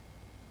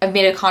I've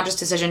made a conscious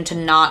decision to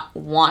not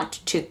want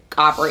to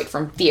operate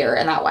from fear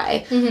in that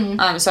way.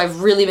 So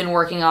I've really been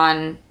working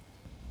on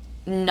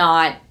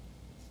not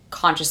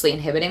consciously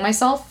inhibiting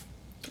myself.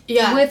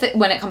 Yeah. With it,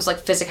 when it comes to,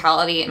 like,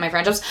 physicality in my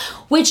friendships,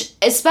 which,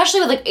 especially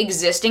with, like,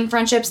 existing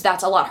friendships,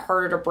 that's a lot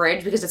harder to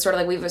bridge because it's sort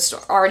of like we've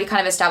already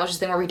kind of established this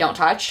thing where we don't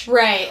touch.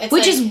 Right.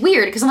 Which is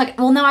weird because I'm like,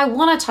 well, now I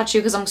want to touch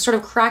you because I'm sort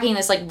of cracking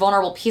this, like,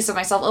 vulnerable piece of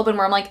myself open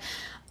where I'm like,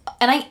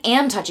 and I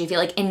am touchy-feely,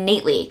 like,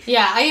 innately.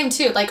 Yeah, I am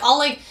too. Like,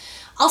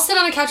 I'll sit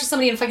on a couch with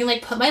somebody and fucking,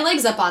 like, put my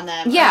legs up on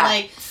them. Yeah, or,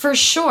 like, for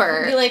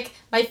sure. Be like,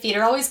 my feet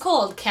are always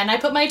cold. Can I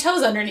put my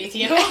toes underneath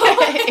you?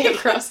 Ew,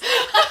 gross.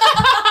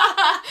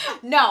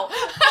 No.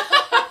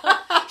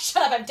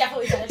 Shut up, I've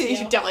definitely done it to you.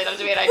 You've definitely done it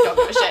to me and I don't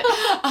give a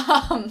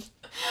shit.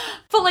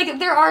 But, like,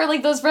 there are,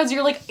 like, those friends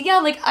you're like, yeah,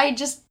 like, I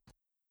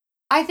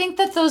think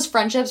that those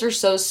friendships are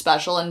so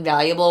special and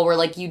valuable where,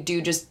 like, you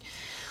do just...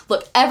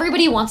 Look,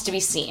 everybody wants to be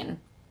seen.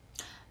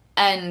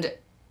 And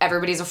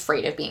everybody's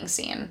afraid of being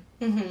seen.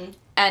 And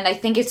I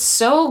think it's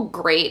so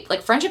great.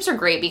 Like, friendships are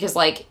great because,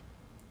 like,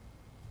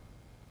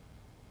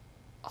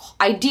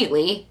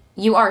 ideally,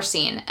 you are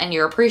seen and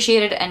you're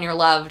appreciated and you're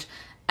loved.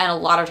 And a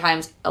lot of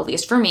times, at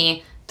least for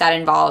me, that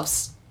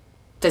involves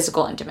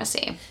physical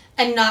intimacy.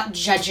 And not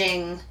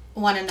judging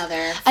one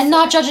another. And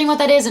not judging what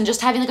that is, and just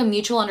having, like, a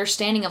mutual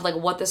understanding of, like,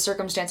 what the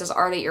circumstances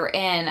are that you're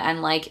in,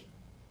 and, like...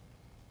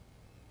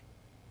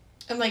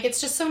 And, like, it's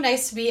just so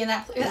nice to be in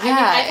that... Yeah,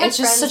 I mean, it's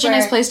just such a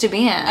nice place to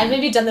be in. I've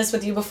maybe done this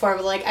with you before,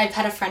 but, like, I've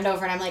had a friend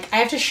over, and I'm like, I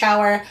have to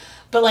shower,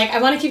 but, like,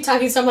 I want to keep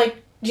talking, so I'm like,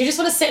 do you just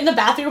want to sit in the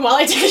bathroom while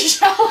I take a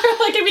shower?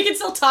 Like, and we can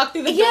still talk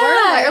through the door?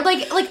 Yeah, or,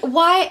 like,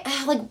 why...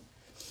 Like,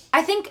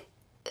 I think...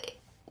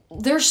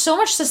 There's so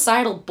much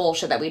societal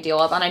bullshit that we deal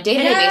with on a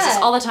day-to-day basis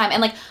all the time,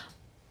 and, like...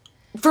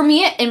 For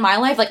me, in my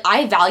life, like,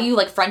 I value,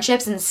 like,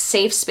 friendships and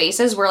safe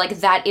spaces where,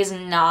 like, that is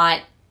not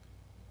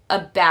a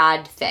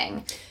bad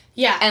thing.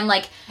 Yeah. And,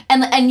 like,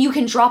 and you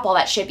can drop all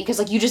that shit because,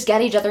 like, you just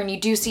get each other and you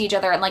do see each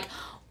other, and, like,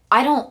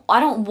 I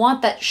don't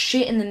want that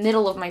shit in the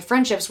middle of my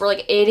friendships where,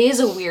 like, it is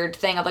a weird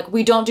thing of, like,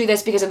 we don't do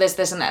this because of this,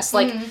 this, and this.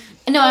 Like,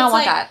 no, I don't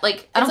want that.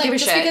 Like, I don't give a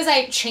shit. Just because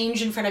I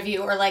change in front of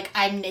you or, like,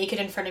 I'm naked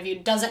in front of you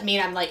doesn't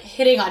mean I'm, like,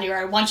 hitting on you or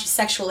I want you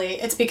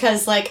sexually. It's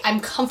because, like, I'm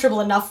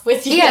comfortable enough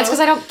with you. Yeah, it's because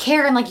I don't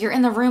care and, like, you're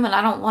in the room and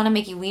I don't want to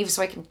make you leave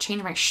so I can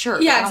change my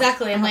shirt. Yeah,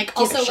 exactly. And, like,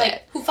 also,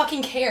 like, who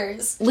fucking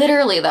cares?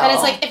 Literally, though. And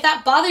it's, like, if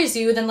that bothers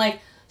you, then,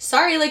 like,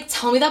 sorry, like,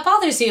 tell me that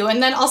bothers you.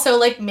 And then also,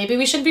 like, maybe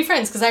we shouldn't be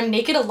friends because I'm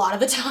naked a lot of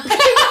the time.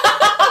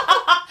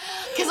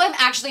 Because I'm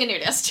actually a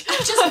nudist. I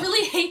just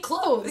really hate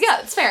clothes.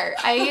 Yeah, it's fair.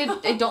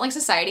 I don't like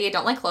society, I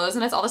don't like clothes,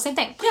 and it's all the same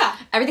thing. Yeah.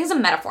 Everything's a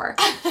metaphor.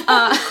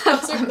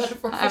 Clothes are a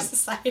metaphor for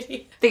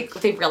society. They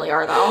really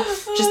are, though.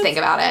 Just think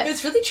about it.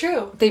 It's really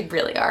true. They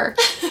really are.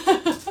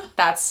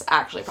 That's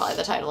actually probably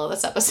the title of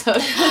this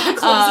episode.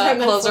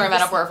 Clothes are a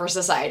metaphor for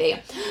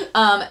society.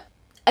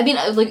 I mean,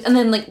 like, and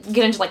then, like,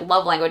 get into, like,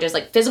 love languages.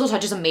 Like, physical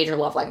touch is a major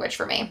love language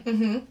for me.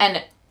 Mm-hmm.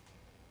 And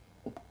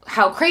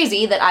how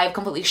crazy that I've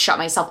completely shut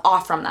myself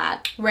off from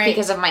that. Right.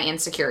 Because of my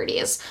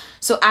insecurities.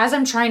 So as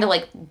I'm trying to,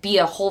 like, be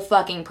a whole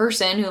fucking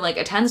person who, like,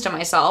 attends to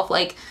myself,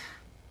 like,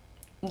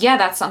 yeah,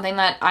 that's something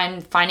that I'm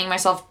finding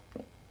myself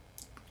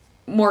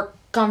more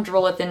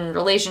comfortable with in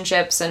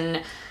relationships,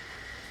 and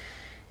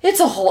it's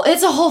a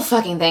whole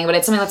fucking thing, but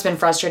it's something that's been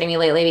frustrating me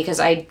lately because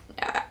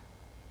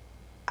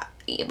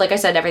like I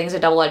said, everything's a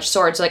double-edged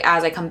sword. So, like,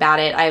 as I combat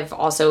it, I've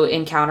also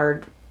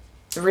encountered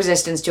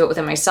resistance to it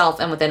within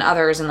myself and within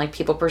others, and, like,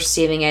 people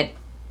perceiving it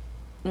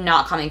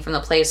not coming from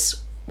the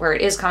place where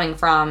it is coming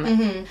from.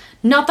 Mm-hmm.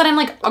 Not that I'm,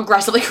 like,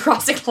 aggressively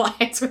crossing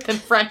lines within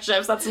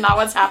friendships. That's not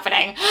what's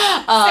happening.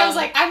 I was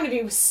like, I'm going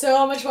to be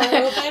so much more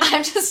open.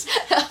 I'm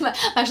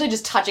actually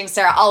just touching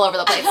Sarah all over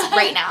the place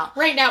right now.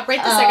 Right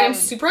this second. I'm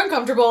super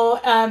uncomfortable,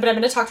 but I'm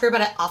going to talk to her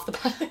about it off the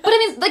podcast. But I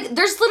mean, like,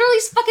 there's literally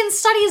fucking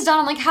studies done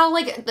on, like, how,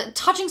 like,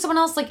 touching someone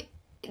else, like,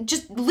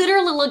 just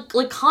literally,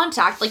 like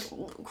contact, like,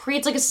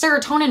 creates, like, a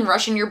serotonin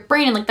rush in your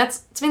brain, and, like,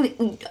 that's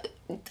something that...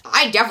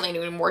 I definitely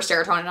need more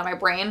serotonin in my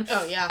brain.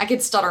 Oh, yeah. I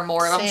could stutter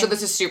more, and I'm sure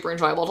this is super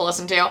enjoyable to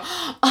listen to.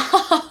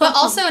 But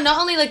also, not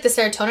only, like, the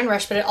serotonin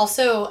rush, but it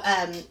also,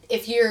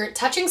 if you're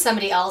touching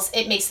somebody else,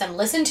 it makes them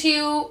listen to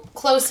you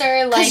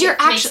closer, like, it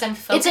makes them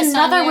focus on you. It's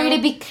another way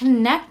to be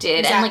connected,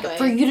 exactly. And, like,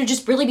 for you to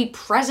just really be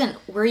present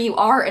where you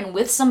are and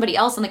with somebody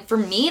else, and, like, for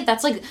me,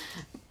 that's, like,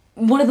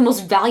 one of the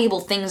most valuable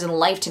things in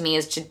life to me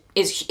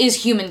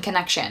is human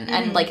connection,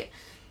 and, like,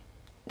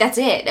 that's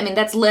it. I mean,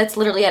 that's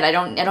literally it. I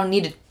don't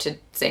need to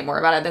say more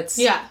about it. That's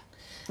yeah.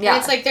 And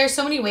it's like there's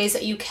so many ways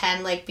that you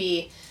can, like,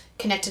 be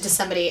connected to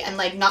somebody and,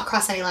 like, not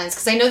cross any lines.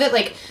 Because I know that,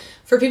 like,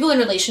 for people in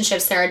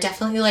relationships, there are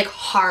definitely, like,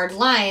 hard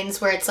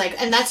lines where it's like,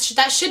 and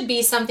that should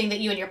be something that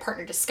you and your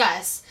partner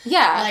discuss.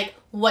 Yeah. Like,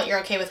 what you're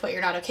okay with, what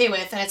you're not okay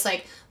with, and it's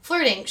like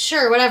flirting,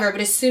 sure, whatever.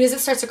 But as soon as it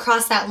starts to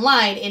cross that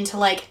line into,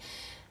 like,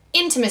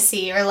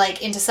 intimacy or,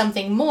 like, into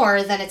something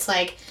more, then it's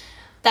like,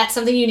 that's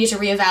something you need to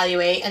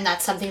reevaluate, and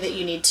that's something that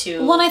you need to...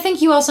 Well, and I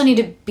think you also need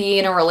to be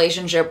in a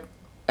relationship,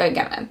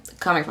 again, I'm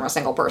coming from a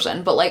single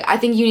person, but, like, I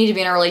think you need to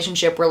be in a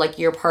relationship where, like,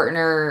 your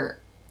partner,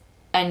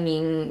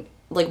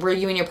 where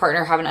you and your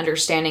partner have an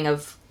understanding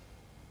of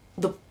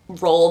the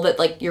role that,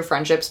 like, your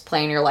friendships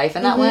play in your life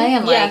in that way,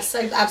 and, like... Yes,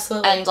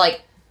 absolutely. And,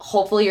 like,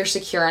 hopefully you're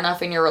secure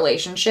enough in your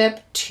relationship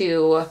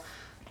to...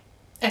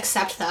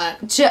 accept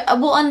that.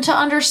 And to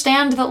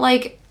understand that,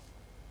 like...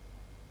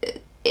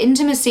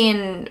 intimacy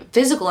and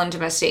physical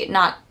intimacy,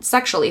 not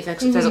sexually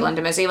physical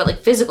intimacy, but, like,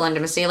 physical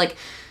intimacy, like,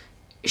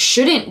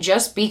 shouldn't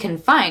just be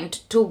confined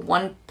to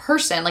one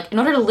person. Like, in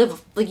order to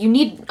live, like, you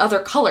need other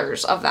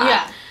colors of that.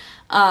 Yeah.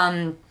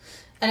 And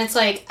it's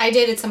like, I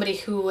dated somebody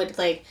who would,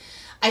 like,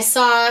 I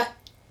saw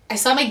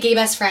my gay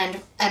best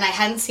friend, and I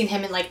hadn't seen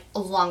him in, like, a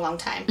long, long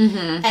time.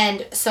 Mm-hmm.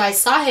 And so I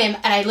saw him,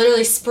 and I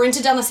literally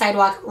sprinted down the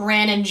sidewalk,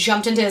 ran and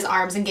jumped into his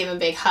arms and gave him a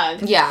big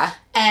hug. Yeah.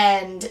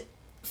 And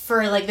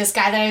for, like, this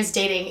guy that I was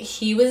dating,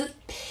 he was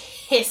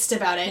pissed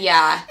about it.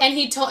 Yeah. And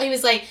he told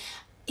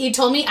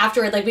me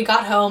afterward, like, we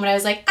got home, and I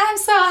was like, I'm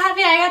so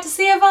happy I got to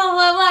see him, blah,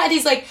 blah, blah. And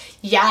he's like,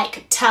 yeah, I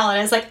could tell. And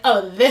I was like,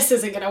 oh, this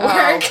isn't gonna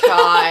work. Oh,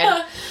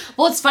 God.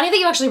 Well, it's funny that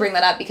you actually bring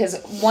that up,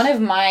 because one of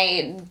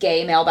my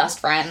gay male best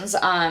friends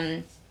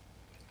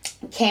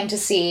came to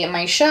see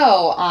my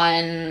show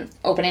on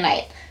opening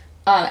night.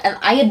 And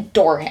I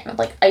adore him.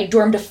 Like, I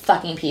adore him to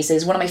fucking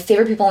pieces. One of my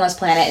favorite people on this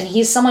planet. And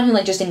he's someone who,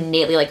 like, just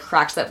innately, like,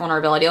 cracks that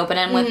vulnerability open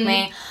in with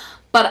me.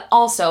 But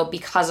also,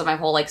 because of my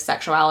whole, like,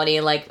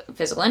 sexuality, like,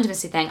 physical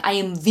intimacy thing, I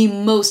am the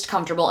most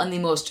comfortable and the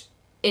most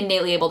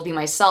innately able to be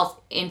myself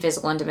in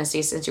physical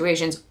intimacy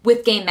situations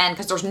with gay men,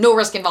 because there's no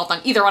risk involved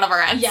on either one of our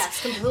ends. Yes,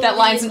 completely. That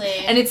line's,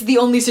 and it's the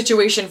only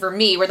situation for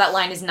me where that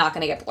line is not going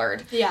to get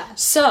blurred. Yeah.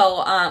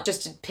 So,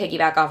 just to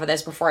piggyback off of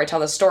this before I tell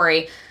the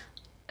story,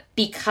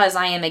 because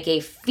I am a gay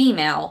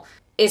female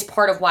is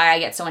part of why I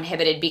get so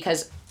inhibited,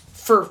 because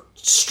for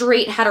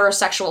straight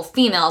heterosexual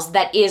females,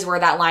 that is where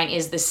that line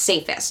is the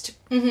safest,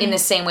 in the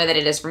same way that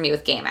it is for me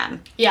with gay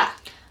men. Yeah.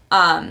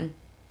 And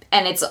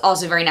it's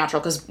also very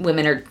natural because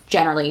women are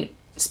generally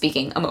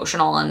speaking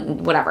emotional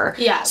and whatever.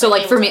 Yeah. So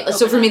like for me,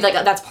 like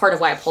that's part of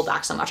why I pulled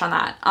back so much on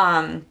that.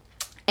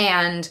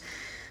 And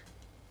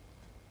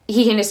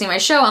he came to see my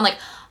show, and like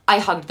I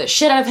hugged the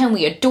shit out of him.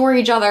 We adore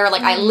each other.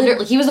 Like I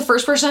literally, he was the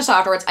first person I saw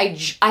afterwards.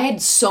 I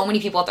had so many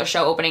people at the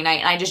show opening night,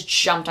 and I just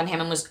jumped on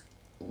him and was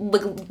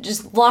like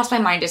just lost my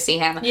mind to see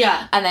him.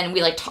 Yeah. And then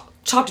we like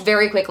talked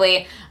very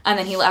quickly, and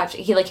then he left.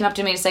 He like came up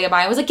to me to say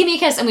goodbye. I was like, give me a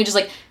kiss, and we just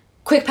like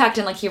quick packed,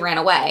 and like he ran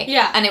away.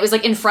 Yeah. And it was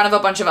like in front of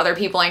a bunch of other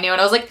people I knew,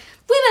 and I was like,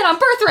 we met on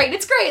Birthright.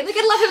 It's great. Like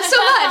I love him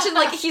so much. And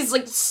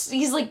like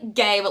he's like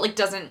gay, but like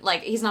doesn't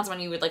like, he's not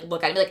someone you would like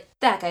look at and be like,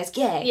 that guy's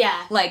gay.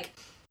 Yeah. Like,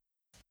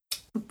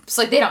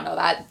 so like they don't know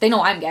that. They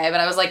know I'm gay, but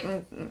I was like,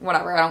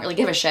 whatever. I don't really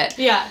give a shit.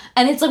 Yeah.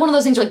 And it's like one of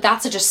those things where like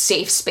that's such a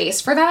safe space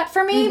for that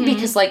for me,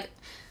 because like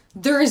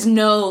there is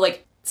no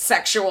like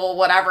sexual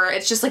whatever.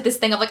 It's just like this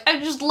thing of like, I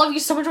just love you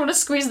so much. I want to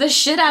squeeze the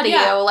shit out of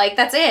you. Like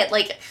that's it.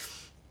 Like.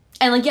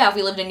 And, like, yeah, if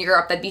we lived in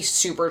Europe, that'd be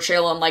super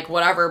chill and, like,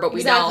 whatever, but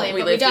we don't.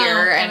 We live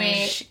here,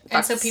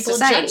 and so people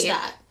judge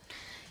that.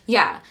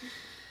 Yeah.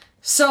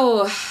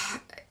 So,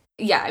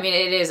 yeah, I mean,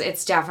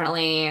 it's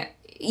definitely,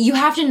 you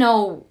have to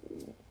know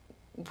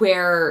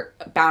where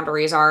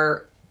boundaries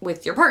are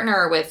with your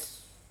partner, with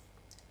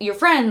your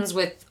friends,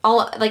 with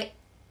all, like,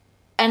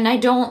 and I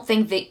don't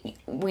think that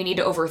we need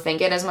to overthink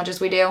it as much as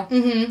we do.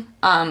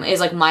 Is,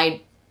 like,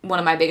 one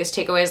of my biggest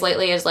takeaways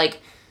lately is, like,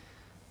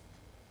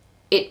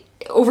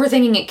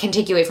 overthinking it can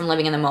take you away from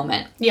living in the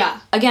moment. Yeah.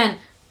 Again,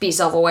 be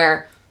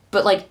self-aware,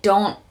 but like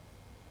don't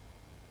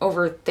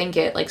overthink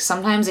it. Like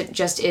sometimes it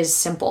just is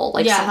simple.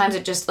 Like sometimes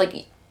it just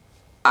like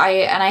I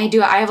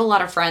have a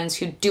lot of friends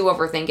who do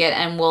overthink it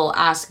and will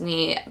ask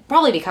me,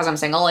 probably because I'm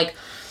single, like,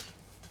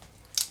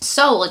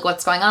 so like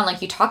what's going on?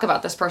 Like you talk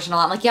about this person a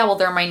lot. I'm like, yeah, well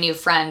they're my new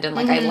friend and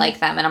like I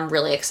like them and I'm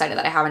really excited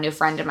that I have a new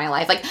friend in my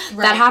life. Like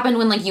that happened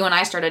when like you and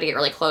I started to get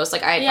really close.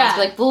 Like I had friends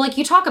be like, well like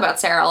you talk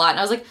about Sarah a lot, and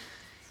I was like,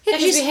 yeah,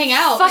 because we hang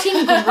out.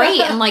 Fucking great.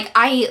 And like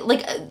I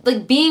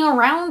like being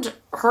around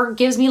her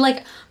gives me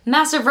like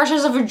massive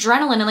rushes of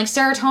adrenaline and like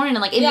serotonin, and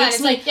like it makes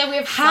me like, we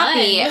have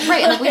happy. Fun.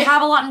 Right. And like we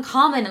have a lot in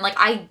common, and like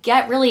I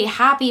get really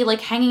happy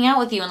like hanging out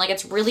with you, and like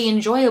it's really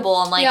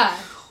enjoyable, and like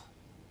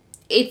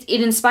it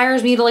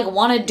inspires me to like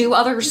want to do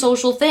other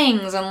social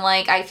things, and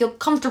like I feel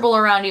comfortable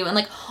around you, and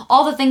like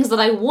all the things that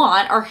I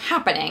want are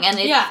happening, and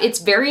it's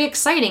very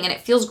exciting and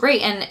it feels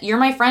great, and you're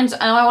my friend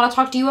and I want to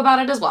talk to you about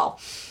it as well.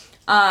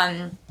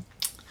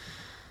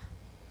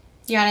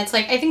 Yeah, and it's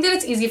like, I think that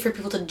it's easy for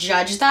people to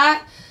judge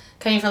that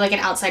coming from like an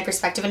outside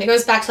perspective, and it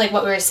goes back to like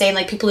what we were saying,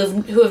 like people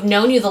who have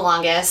known you the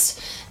longest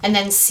and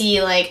then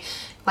see like,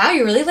 wow,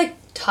 you're really like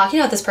talking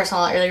about this person a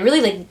lot, or you're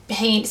really like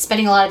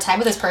spending a lot of time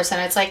with this person.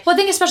 It's like, well, I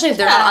think especially if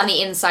they're not on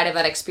the inside of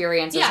that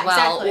experience as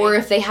well, exactly. Or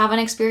if they haven't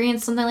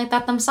experienced something like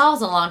that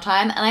themselves in a long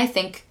time. And I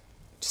think,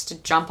 just to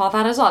jump off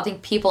that as well, I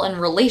think people in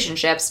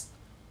relationships,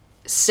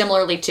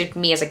 similarly to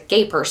me as a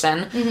gay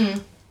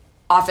person,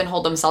 often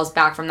hold themselves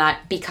back from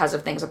that because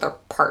of things with their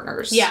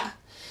partners. Yeah.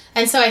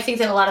 And so I think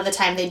that a lot of the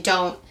time they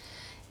don't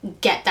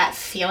get that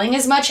feeling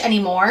as much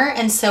anymore.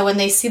 And so when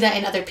they see that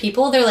in other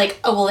people, they're like,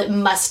 oh, well, it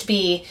must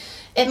be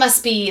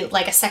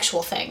like a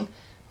sexual thing.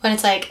 When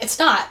it's like, it's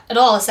not at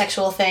all a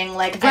sexual thing.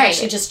 Like, I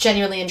actually just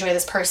genuinely enjoy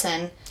this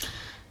person.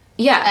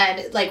 Yeah.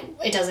 And, like,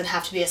 it doesn't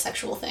have to be a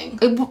sexual thing.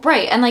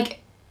 Right. And, like,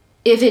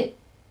 if it...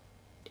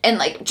 And,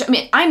 like, I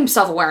mean, I'm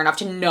self-aware enough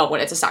to know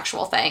when it's a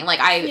sexual thing. Like,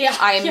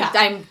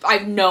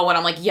 I know when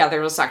I'm like, yeah,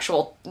 there's a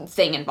sexual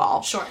thing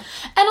involved. Sure.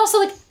 And also,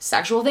 like,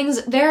 sexual things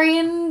vary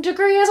in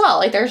degree as well.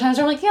 Like, there are times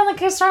where I'm like, yeah,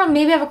 like, I sort of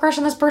maybe have a crush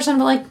on this person,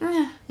 but, like,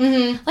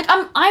 Like,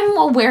 I'm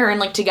aware and,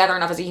 like, together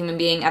enough as a human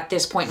being at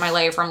this point in my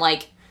life where I'm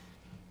like,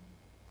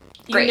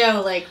 great. You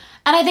know, like...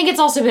 And I think it's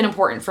also been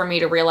important for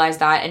me to realize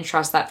that and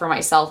trust that for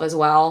myself as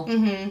well.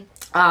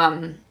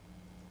 And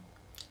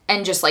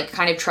just, like,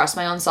 kind of trust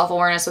my own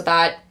self-awareness with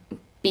that,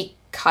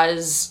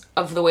 because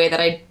of the way that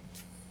I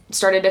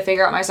started to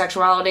figure out my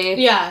sexuality.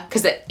 Yeah.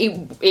 Because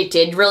it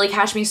did really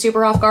catch me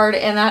super off guard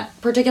in that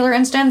particular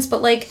instance.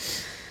 But, like,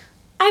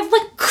 I've,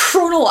 like,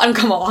 grown a lot and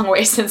come a long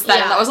way since then.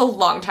 Yeah. And that was a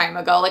long time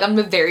ago. Like, I'm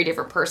a very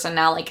different person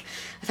now. Like,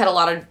 I've had a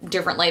lot of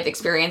different life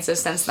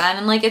experiences since then.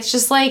 And, like, it's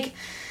just, like...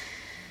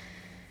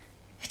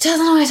 It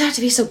doesn't always have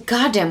to be so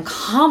goddamn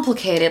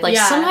complicated. Like,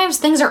 sometimes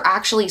things are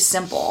actually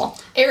simple.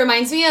 It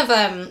reminds me of,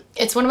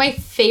 it's one of my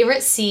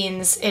favorite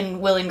scenes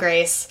in Will and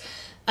Grace.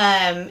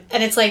 And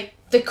it's like,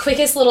 the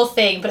quickest little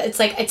thing, but it's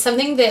like, it's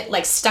something that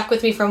like stuck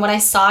with me from when I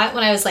saw it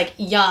when I was like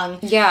young.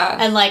 Yeah.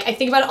 And like, I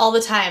think about it all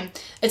the time.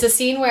 It's a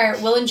scene where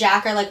Will and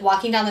Jack are like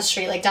walking down the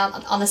street, like down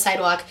on the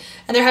sidewalk,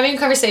 and they're having a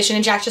conversation,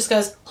 and Jack just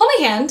goes, hold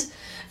my hand.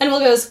 And Will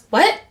goes,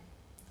 what?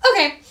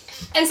 Okay.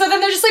 And so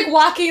then they're just like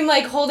walking,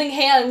 like holding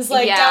hands,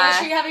 like down the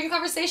street having a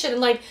conversation.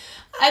 And like,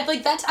 I'm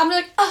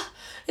like, oh,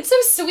 it's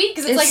so sweet,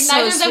 because it's like so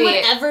neither of them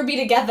would ever be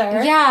together in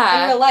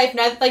real life.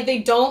 Like they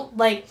don't,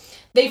 like,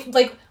 they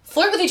like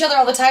flirt with each other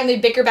all the time, they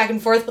bicker back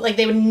and forth, but like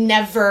they would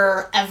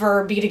never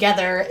ever be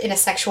together in a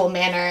sexual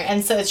manner.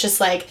 And so it's just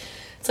like,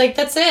 it's like,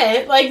 that's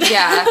it. Like,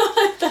 yeah.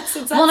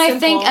 It's well,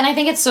 and I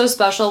think it's so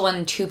special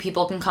when two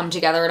people can come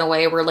together in a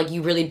way where like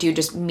you really do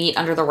just meet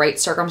under the right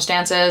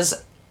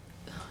circumstances,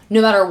 no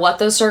matter what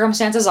those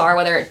circumstances are,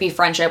 whether it be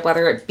friendship,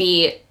 whether it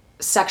be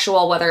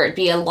sexual, whether it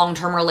be a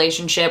long-term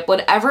relationship,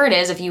 whatever it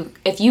is, if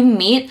you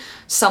meet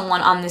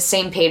someone on the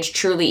same page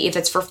truly, if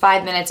it's for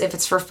 5 minutes, if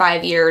it's for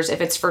 5 years, if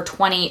it's for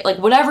 20, like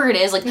whatever it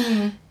is, like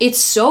it's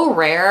so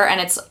rare. And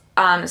it's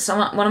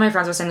one of my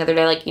friends was saying the other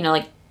day, like, you know,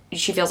 like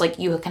she feels like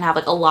you can have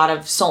like a lot of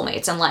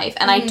soulmates in life,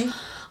 and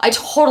I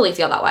totally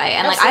feel that way.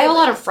 And like I have a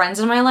lot of friends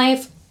in my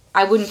life.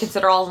 I wouldn't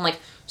consider all of them like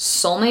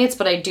soulmates,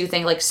 but I do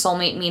think like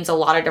soulmate means a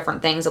lot of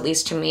different things, at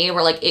least to me,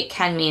 where like it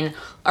can mean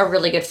a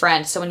really good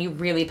friend, someone you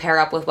really pair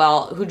up with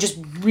well, who just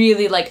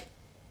really like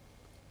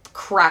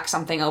crack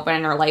something open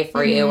in her life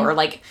for you, or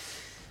like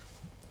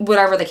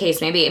whatever the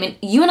case may be. I mean,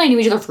 you and I knew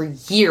each other for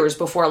years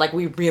before like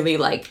we really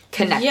like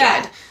connected.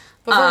 Yeah.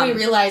 Before we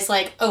realized,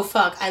 like, oh,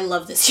 fuck, I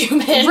love this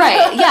human.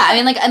 Right, yeah. I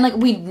mean, like, and, like,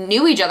 we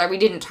knew each other. We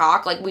didn't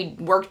talk. Like, we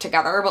worked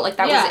together, but, like,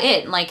 that was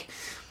it. And, like,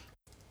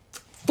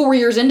 4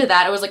 years into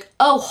that, it was like,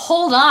 oh,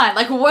 hold on.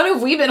 Like, what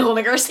have we been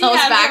holding ourselves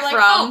back like,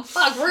 from? Oh,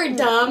 fuck, we're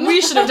dumb.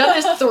 We should have done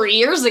this 3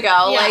 years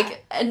ago. Yeah.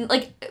 Like, and,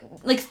 like,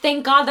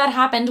 thank God that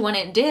happened when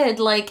it did.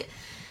 Like,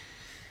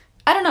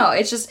 I don't know.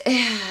 It's just,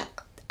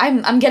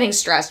 I'm getting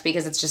stressed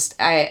because it's just,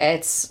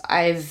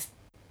 I've,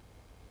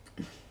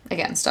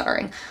 again,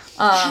 stuttering.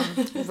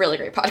 Really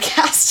great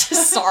podcast.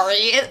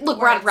 Sorry. Look,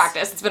 we're out of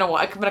practice. It's been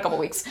a couple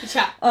weeks.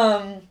 Yeah.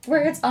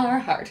 Words are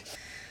hard.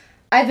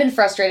 I've been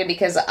frustrated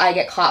because I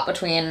get caught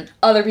between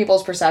other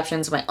people's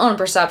perceptions, my own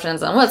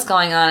perceptions, and what's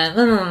going on, and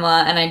blah, blah,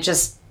 blah, and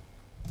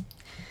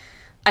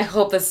I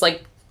hope this,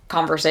 like,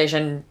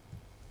 conversation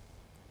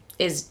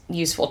is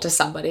useful to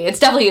somebody. It's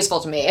definitely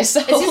useful to me,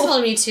 so. It's useful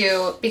to me,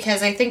 too,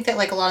 because I think that,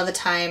 like, a lot of the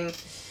time,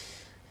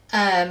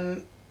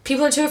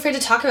 people are too afraid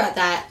to talk about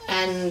that,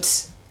 and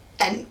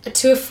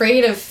too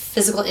afraid of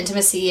physical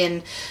intimacy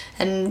and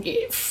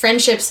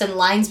friendships and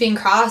lines being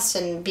crossed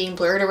and being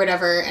blurred or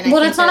whatever. And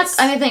well, it's not.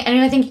 I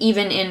think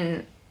even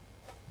if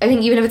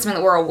it's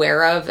something that we're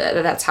aware of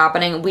that's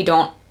happening, we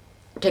don't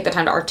take the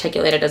time to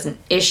articulate it as an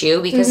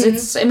issue because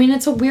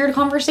it's a weird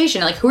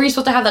conversation. Like, who are you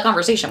supposed to have that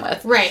conversation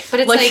with? Right,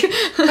 but it's like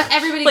but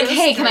everybody like, goes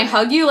hey, can I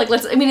hug you? Like,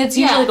 it's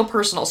usually like a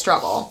personal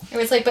struggle.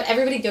 It's like, but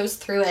everybody goes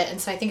through it, and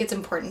so I think it's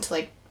important to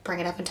like bring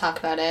it up and talk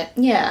about it.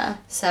 Yeah.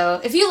 So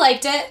if you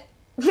liked it.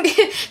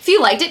 If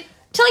you liked it,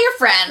 tell your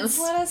friends.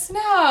 Let us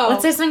know.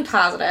 Let's say something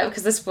positive,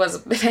 because this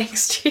was a bit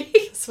angsty.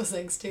 This was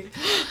angsty.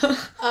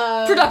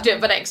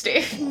 Productive, but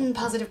angsty.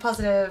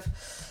 Positive.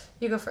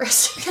 You go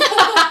first. Okay,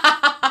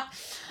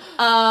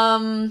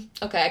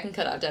 I can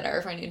cut out dead air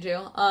if I need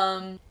to.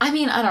 I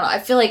mean, I don't know. I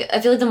feel like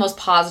the most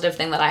positive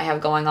thing that I have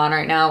going on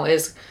right now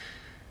is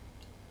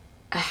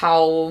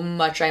how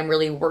much I'm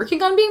really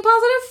working on being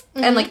positive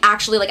and like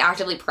actually like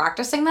actively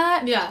practicing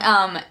that.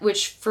 Yeah.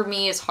 Which for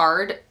me is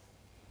hard.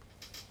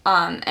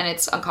 And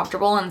it's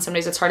uncomfortable, and some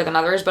days it's harder than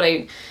others, but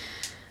I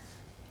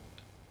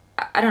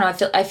don't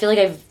know, I feel like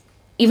I've,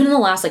 even in the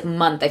last, like,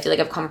 month, I feel like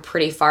I've come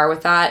pretty far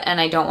with that,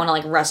 and I don't want to,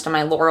 like, rest on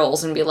my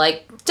laurels and be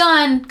like,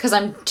 done, because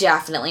I'm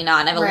definitely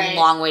not, and I have a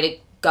long way to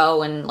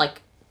go and,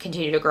 like,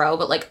 continue to grow,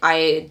 but, like,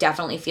 I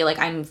definitely feel like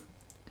I'm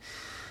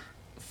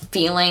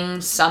feeling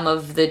some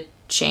of the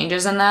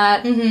changes in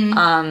that,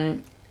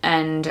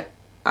 and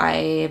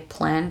I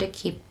plan to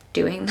keep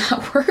doing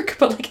that work,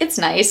 but like it's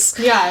nice.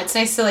 Yeah, it's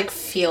nice to like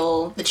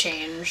feel the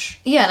change.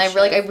 Yeah, and I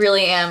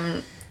really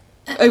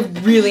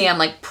am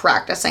like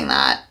practicing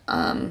that,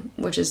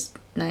 which is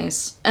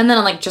nice. And then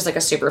on like just like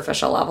a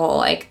superficial level,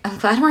 like I'm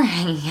glad we're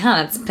hanging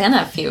out. It's been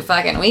a few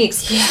fucking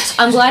weeks. Yeah.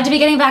 I'm glad to be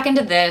getting back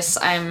into this.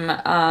 I'm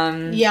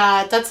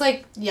that's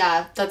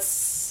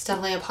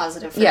definitely a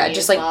positive for me just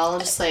as like well.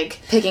 Just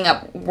like picking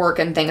up work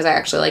and things I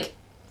actually like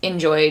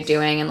enjoy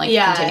doing and like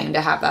continuing to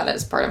have that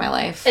as part of my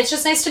life. It's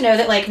just nice to know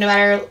that like no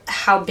matter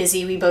how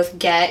busy we both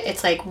get,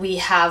 it's like we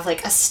have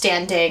like a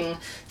standing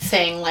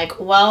thing, like,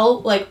 well,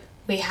 like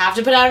we have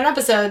to put out an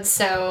episode,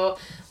 so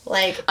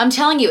like I'm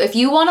telling you, if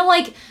you want to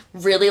like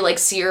really like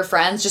see your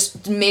friends,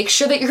 just make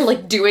sure that you're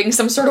like doing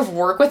some sort of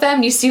work with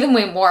them. You see them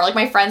way more. Like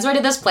my friends who I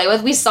did this play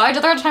with, we saw each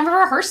other at the time of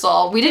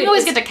rehearsal. We didn't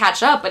always get to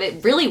catch up, but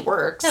it really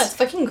works. Yeah, it's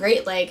fucking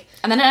great. Like,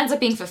 and then it ends up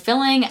being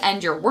fulfilling,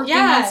 and you're working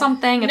on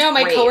something. It's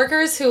my great.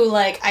 coworkers who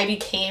like I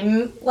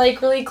became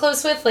like really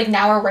close with, like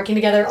now we're working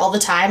together all the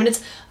time, and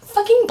it's a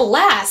fucking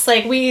blast.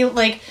 Like we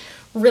like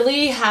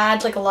really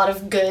had like a lot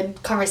of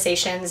good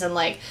conversations, and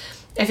like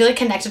I feel like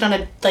connected on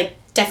a like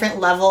different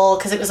level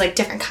because it was like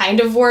different kind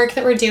of work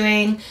that we're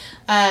doing.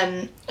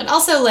 And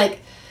also like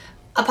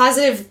a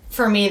positive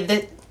for me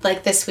that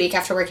like this week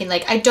after working,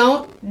 like I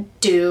don't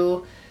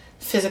do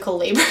physical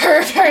labor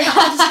very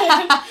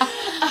often.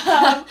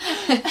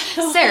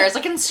 Sarah's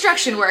a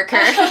construction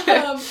worker.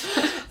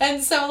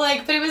 And so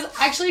like, but it was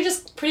actually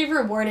just pretty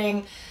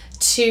rewarding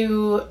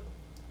to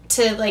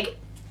like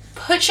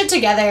put shit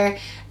together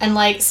and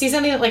like see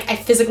something that like I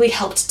physically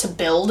helped to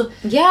build.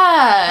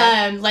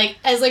 Yeah. Like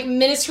as like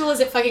minuscule as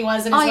it fucking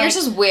was. And yours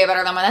is way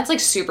better than mine. That's like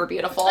super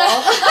beautiful.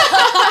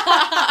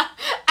 I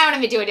don't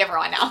even do a different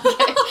one now.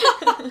 Okay.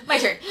 My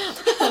turn.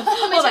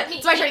 Hold on.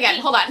 It's my turn again.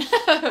 Hold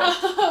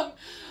on.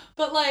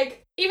 But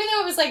like, even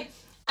though it was like,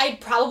 I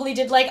probably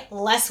did like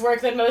less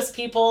work than most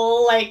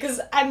people, like, cause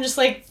I'm just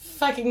like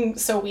fucking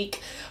so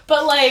weak.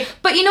 But like,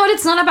 but you know what?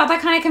 It's not about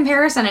that kind of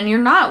comparison, and you're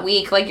not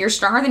weak. Like, you're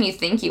stronger than you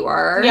think you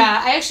are.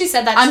 Yeah, I actually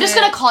said that. I'm just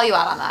gonna call you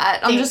out on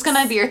that. Thanks. I'm just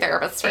gonna be your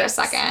therapist for a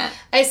second.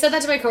 I said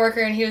that to my coworker,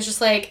 and he was just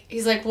like,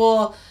 he's like,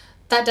 well,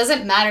 that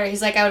doesn't matter.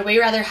 He's like, I would way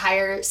rather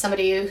hire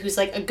somebody who's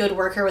like a good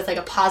worker with like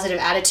a positive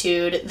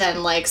attitude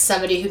than like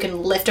somebody who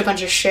can lift a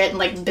bunch of shit and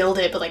like build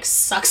it but like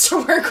sucks to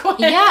work with.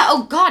 Yeah.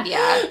 Oh God. Yeah.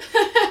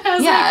 I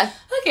was like,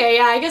 okay,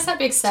 yeah, I guess that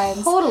makes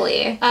sense.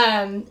 Totally.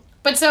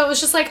 But so it was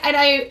just like, and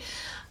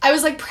I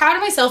was like proud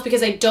of myself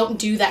because I don't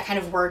do that kind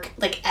of work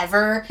like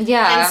ever.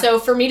 Yeah. And so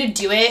for me to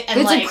do it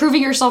and it's like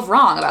proving yourself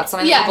wrong about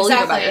something that you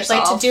believe about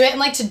yourself. Like to do it and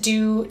like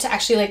to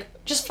actually like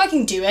just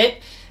fucking do it.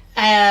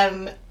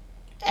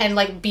 And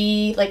like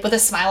be like with a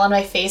smile on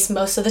my face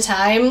most of the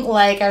time.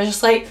 Like I was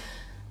just like,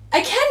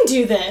 I can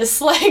do this.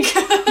 Like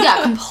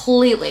yeah,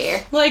 completely.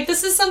 Like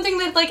this is something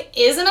that like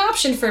is an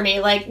option for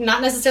me. Like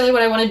not necessarily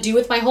what I want to do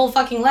with my whole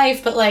fucking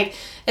life, but like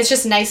it's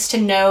just nice to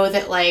know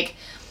that like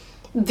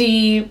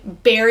the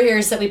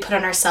barriers that we put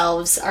on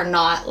ourselves are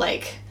not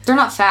like, they're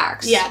not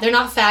facts. Yeah, they're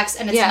not facts,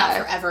 and it's not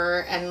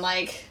forever. And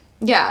like,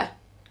 I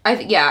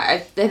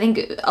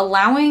think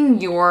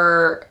allowing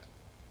your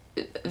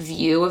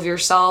view of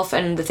yourself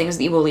and the things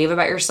that you believe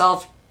about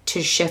yourself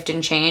to shift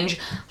and change,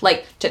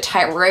 like to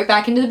tie it right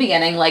back into the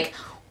beginning, like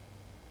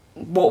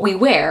what we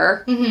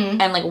wear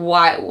and like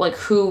why, like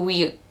who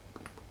we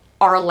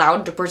are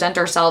allowed to present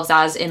ourselves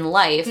as in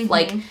life,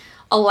 like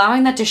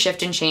allowing that to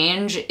shift and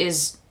change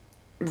is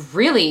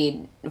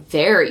really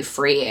very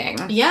freeing.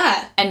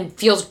 Yeah. And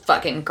feels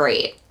fucking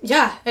great.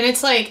 Yeah. And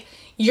it's like,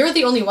 you're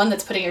the only one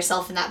that's putting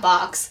yourself in that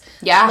box.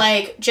 Yeah.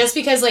 Like, just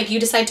because, like, you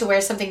decide to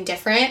wear something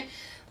different,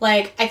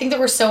 like, I think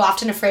that we're so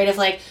often afraid of,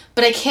 like,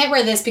 but I can't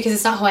wear this because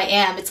it's not who I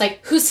am. It's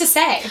like, who's to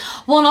say?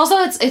 Well, and also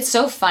it's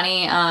so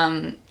funny,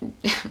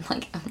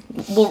 like,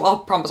 I'll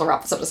promise I'll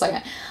wrap this up in a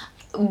second.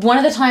 One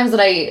of the times that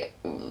I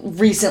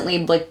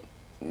recently, like,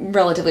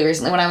 relatively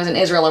recently, when I was in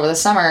Israel over the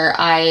summer,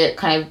 I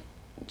kind of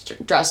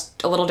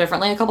dressed a little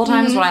differently a couple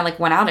times when I like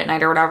went out at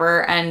night or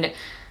whatever, and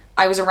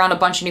I was around a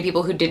bunch of new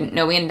people who didn't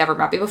know me and never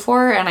met me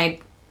before, and I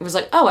was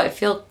like, oh, I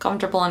feel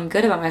comfortable and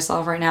good about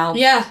myself right now.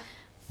 Yeah.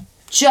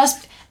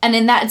 And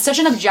in that, it's such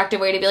an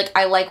objective way to be like,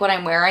 I like what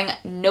I'm wearing.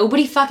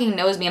 Nobody fucking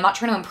knows me. I'm not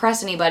trying to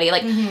impress anybody.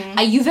 Like,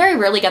 you very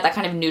rarely get that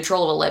kind of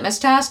neutral of a litmus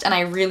test, and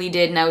I really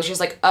did, and I was just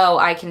like, oh,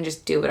 I can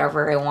just do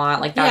whatever I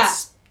want. Like,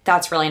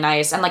 that's really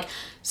nice. And like,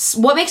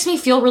 what makes me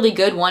feel really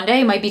good one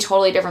day might be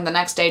totally different the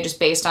next day just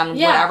based on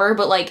whatever,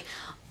 but like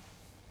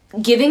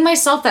giving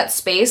myself that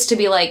space to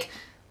be like,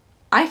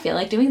 I feel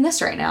like doing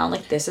this right now.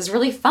 Like, this is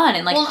really fun.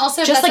 And like, well, and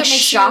also just like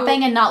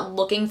shopping and not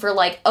looking for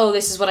like, oh,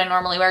 this is what I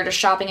normally wear, just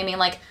shopping and being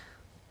like,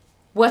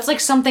 what's like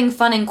something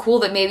fun and cool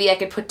that maybe I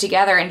could put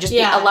together and just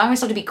allowing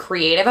myself to be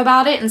creative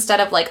about it instead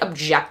of like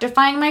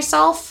objectifying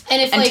myself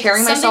and if like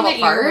tearing myself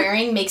something that apart. You're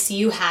wearing makes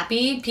you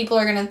happy, people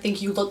are gonna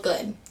think you look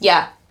good.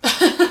 Yeah. Like,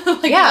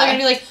 people are gonna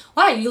be like,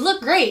 wow, you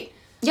look great.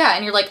 Yeah,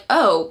 and you're like,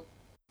 oh,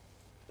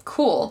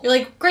 cool. You're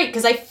like, great,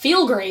 because I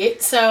feel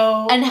great,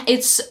 so... And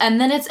it's so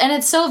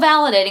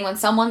validating when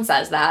someone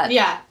says that.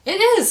 Yeah, it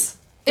is.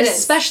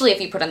 Especially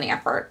if you put in the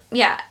effort.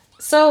 Yeah.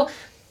 So,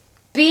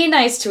 be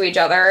nice to each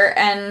other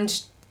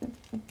and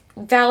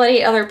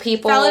validate other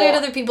people.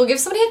 Give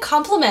somebody a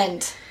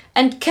compliment.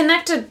 And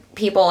connect to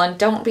people, and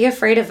don't be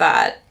afraid of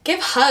that. Give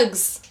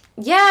hugs.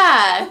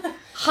 Yeah.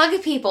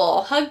 Hug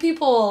people. Hug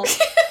people.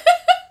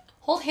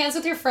 Hold hands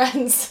with your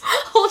friends.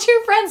 Hold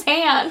your friend's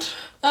hand.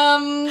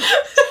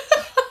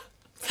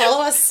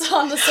 Follow us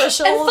on the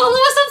social... And follow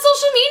us on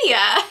social media.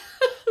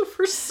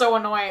 We're so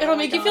annoying. It'll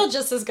make you feel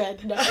just as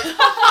good. No.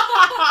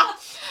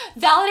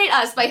 Validate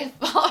us by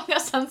following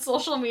us on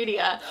social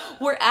media.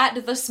 We're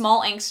at The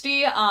Small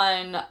Angsty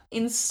on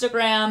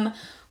Instagram,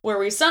 where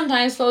we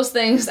sometimes post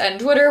things, and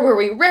Twitter, where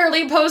we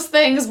rarely post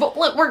things, but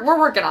we're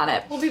working on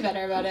it. We'll be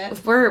better about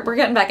it. We're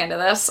getting back into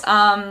this.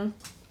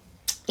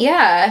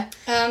 Yeah.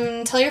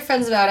 Tell your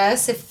friends about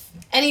us if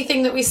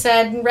anything that we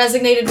said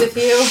resonated with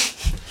you.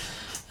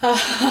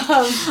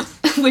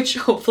 Which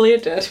hopefully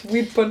it did.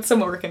 We put some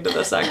work into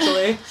this,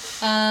 actually.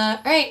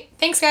 Alright.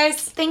 Thanks, guys.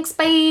 Thanks.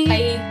 Bye.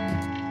 Bye.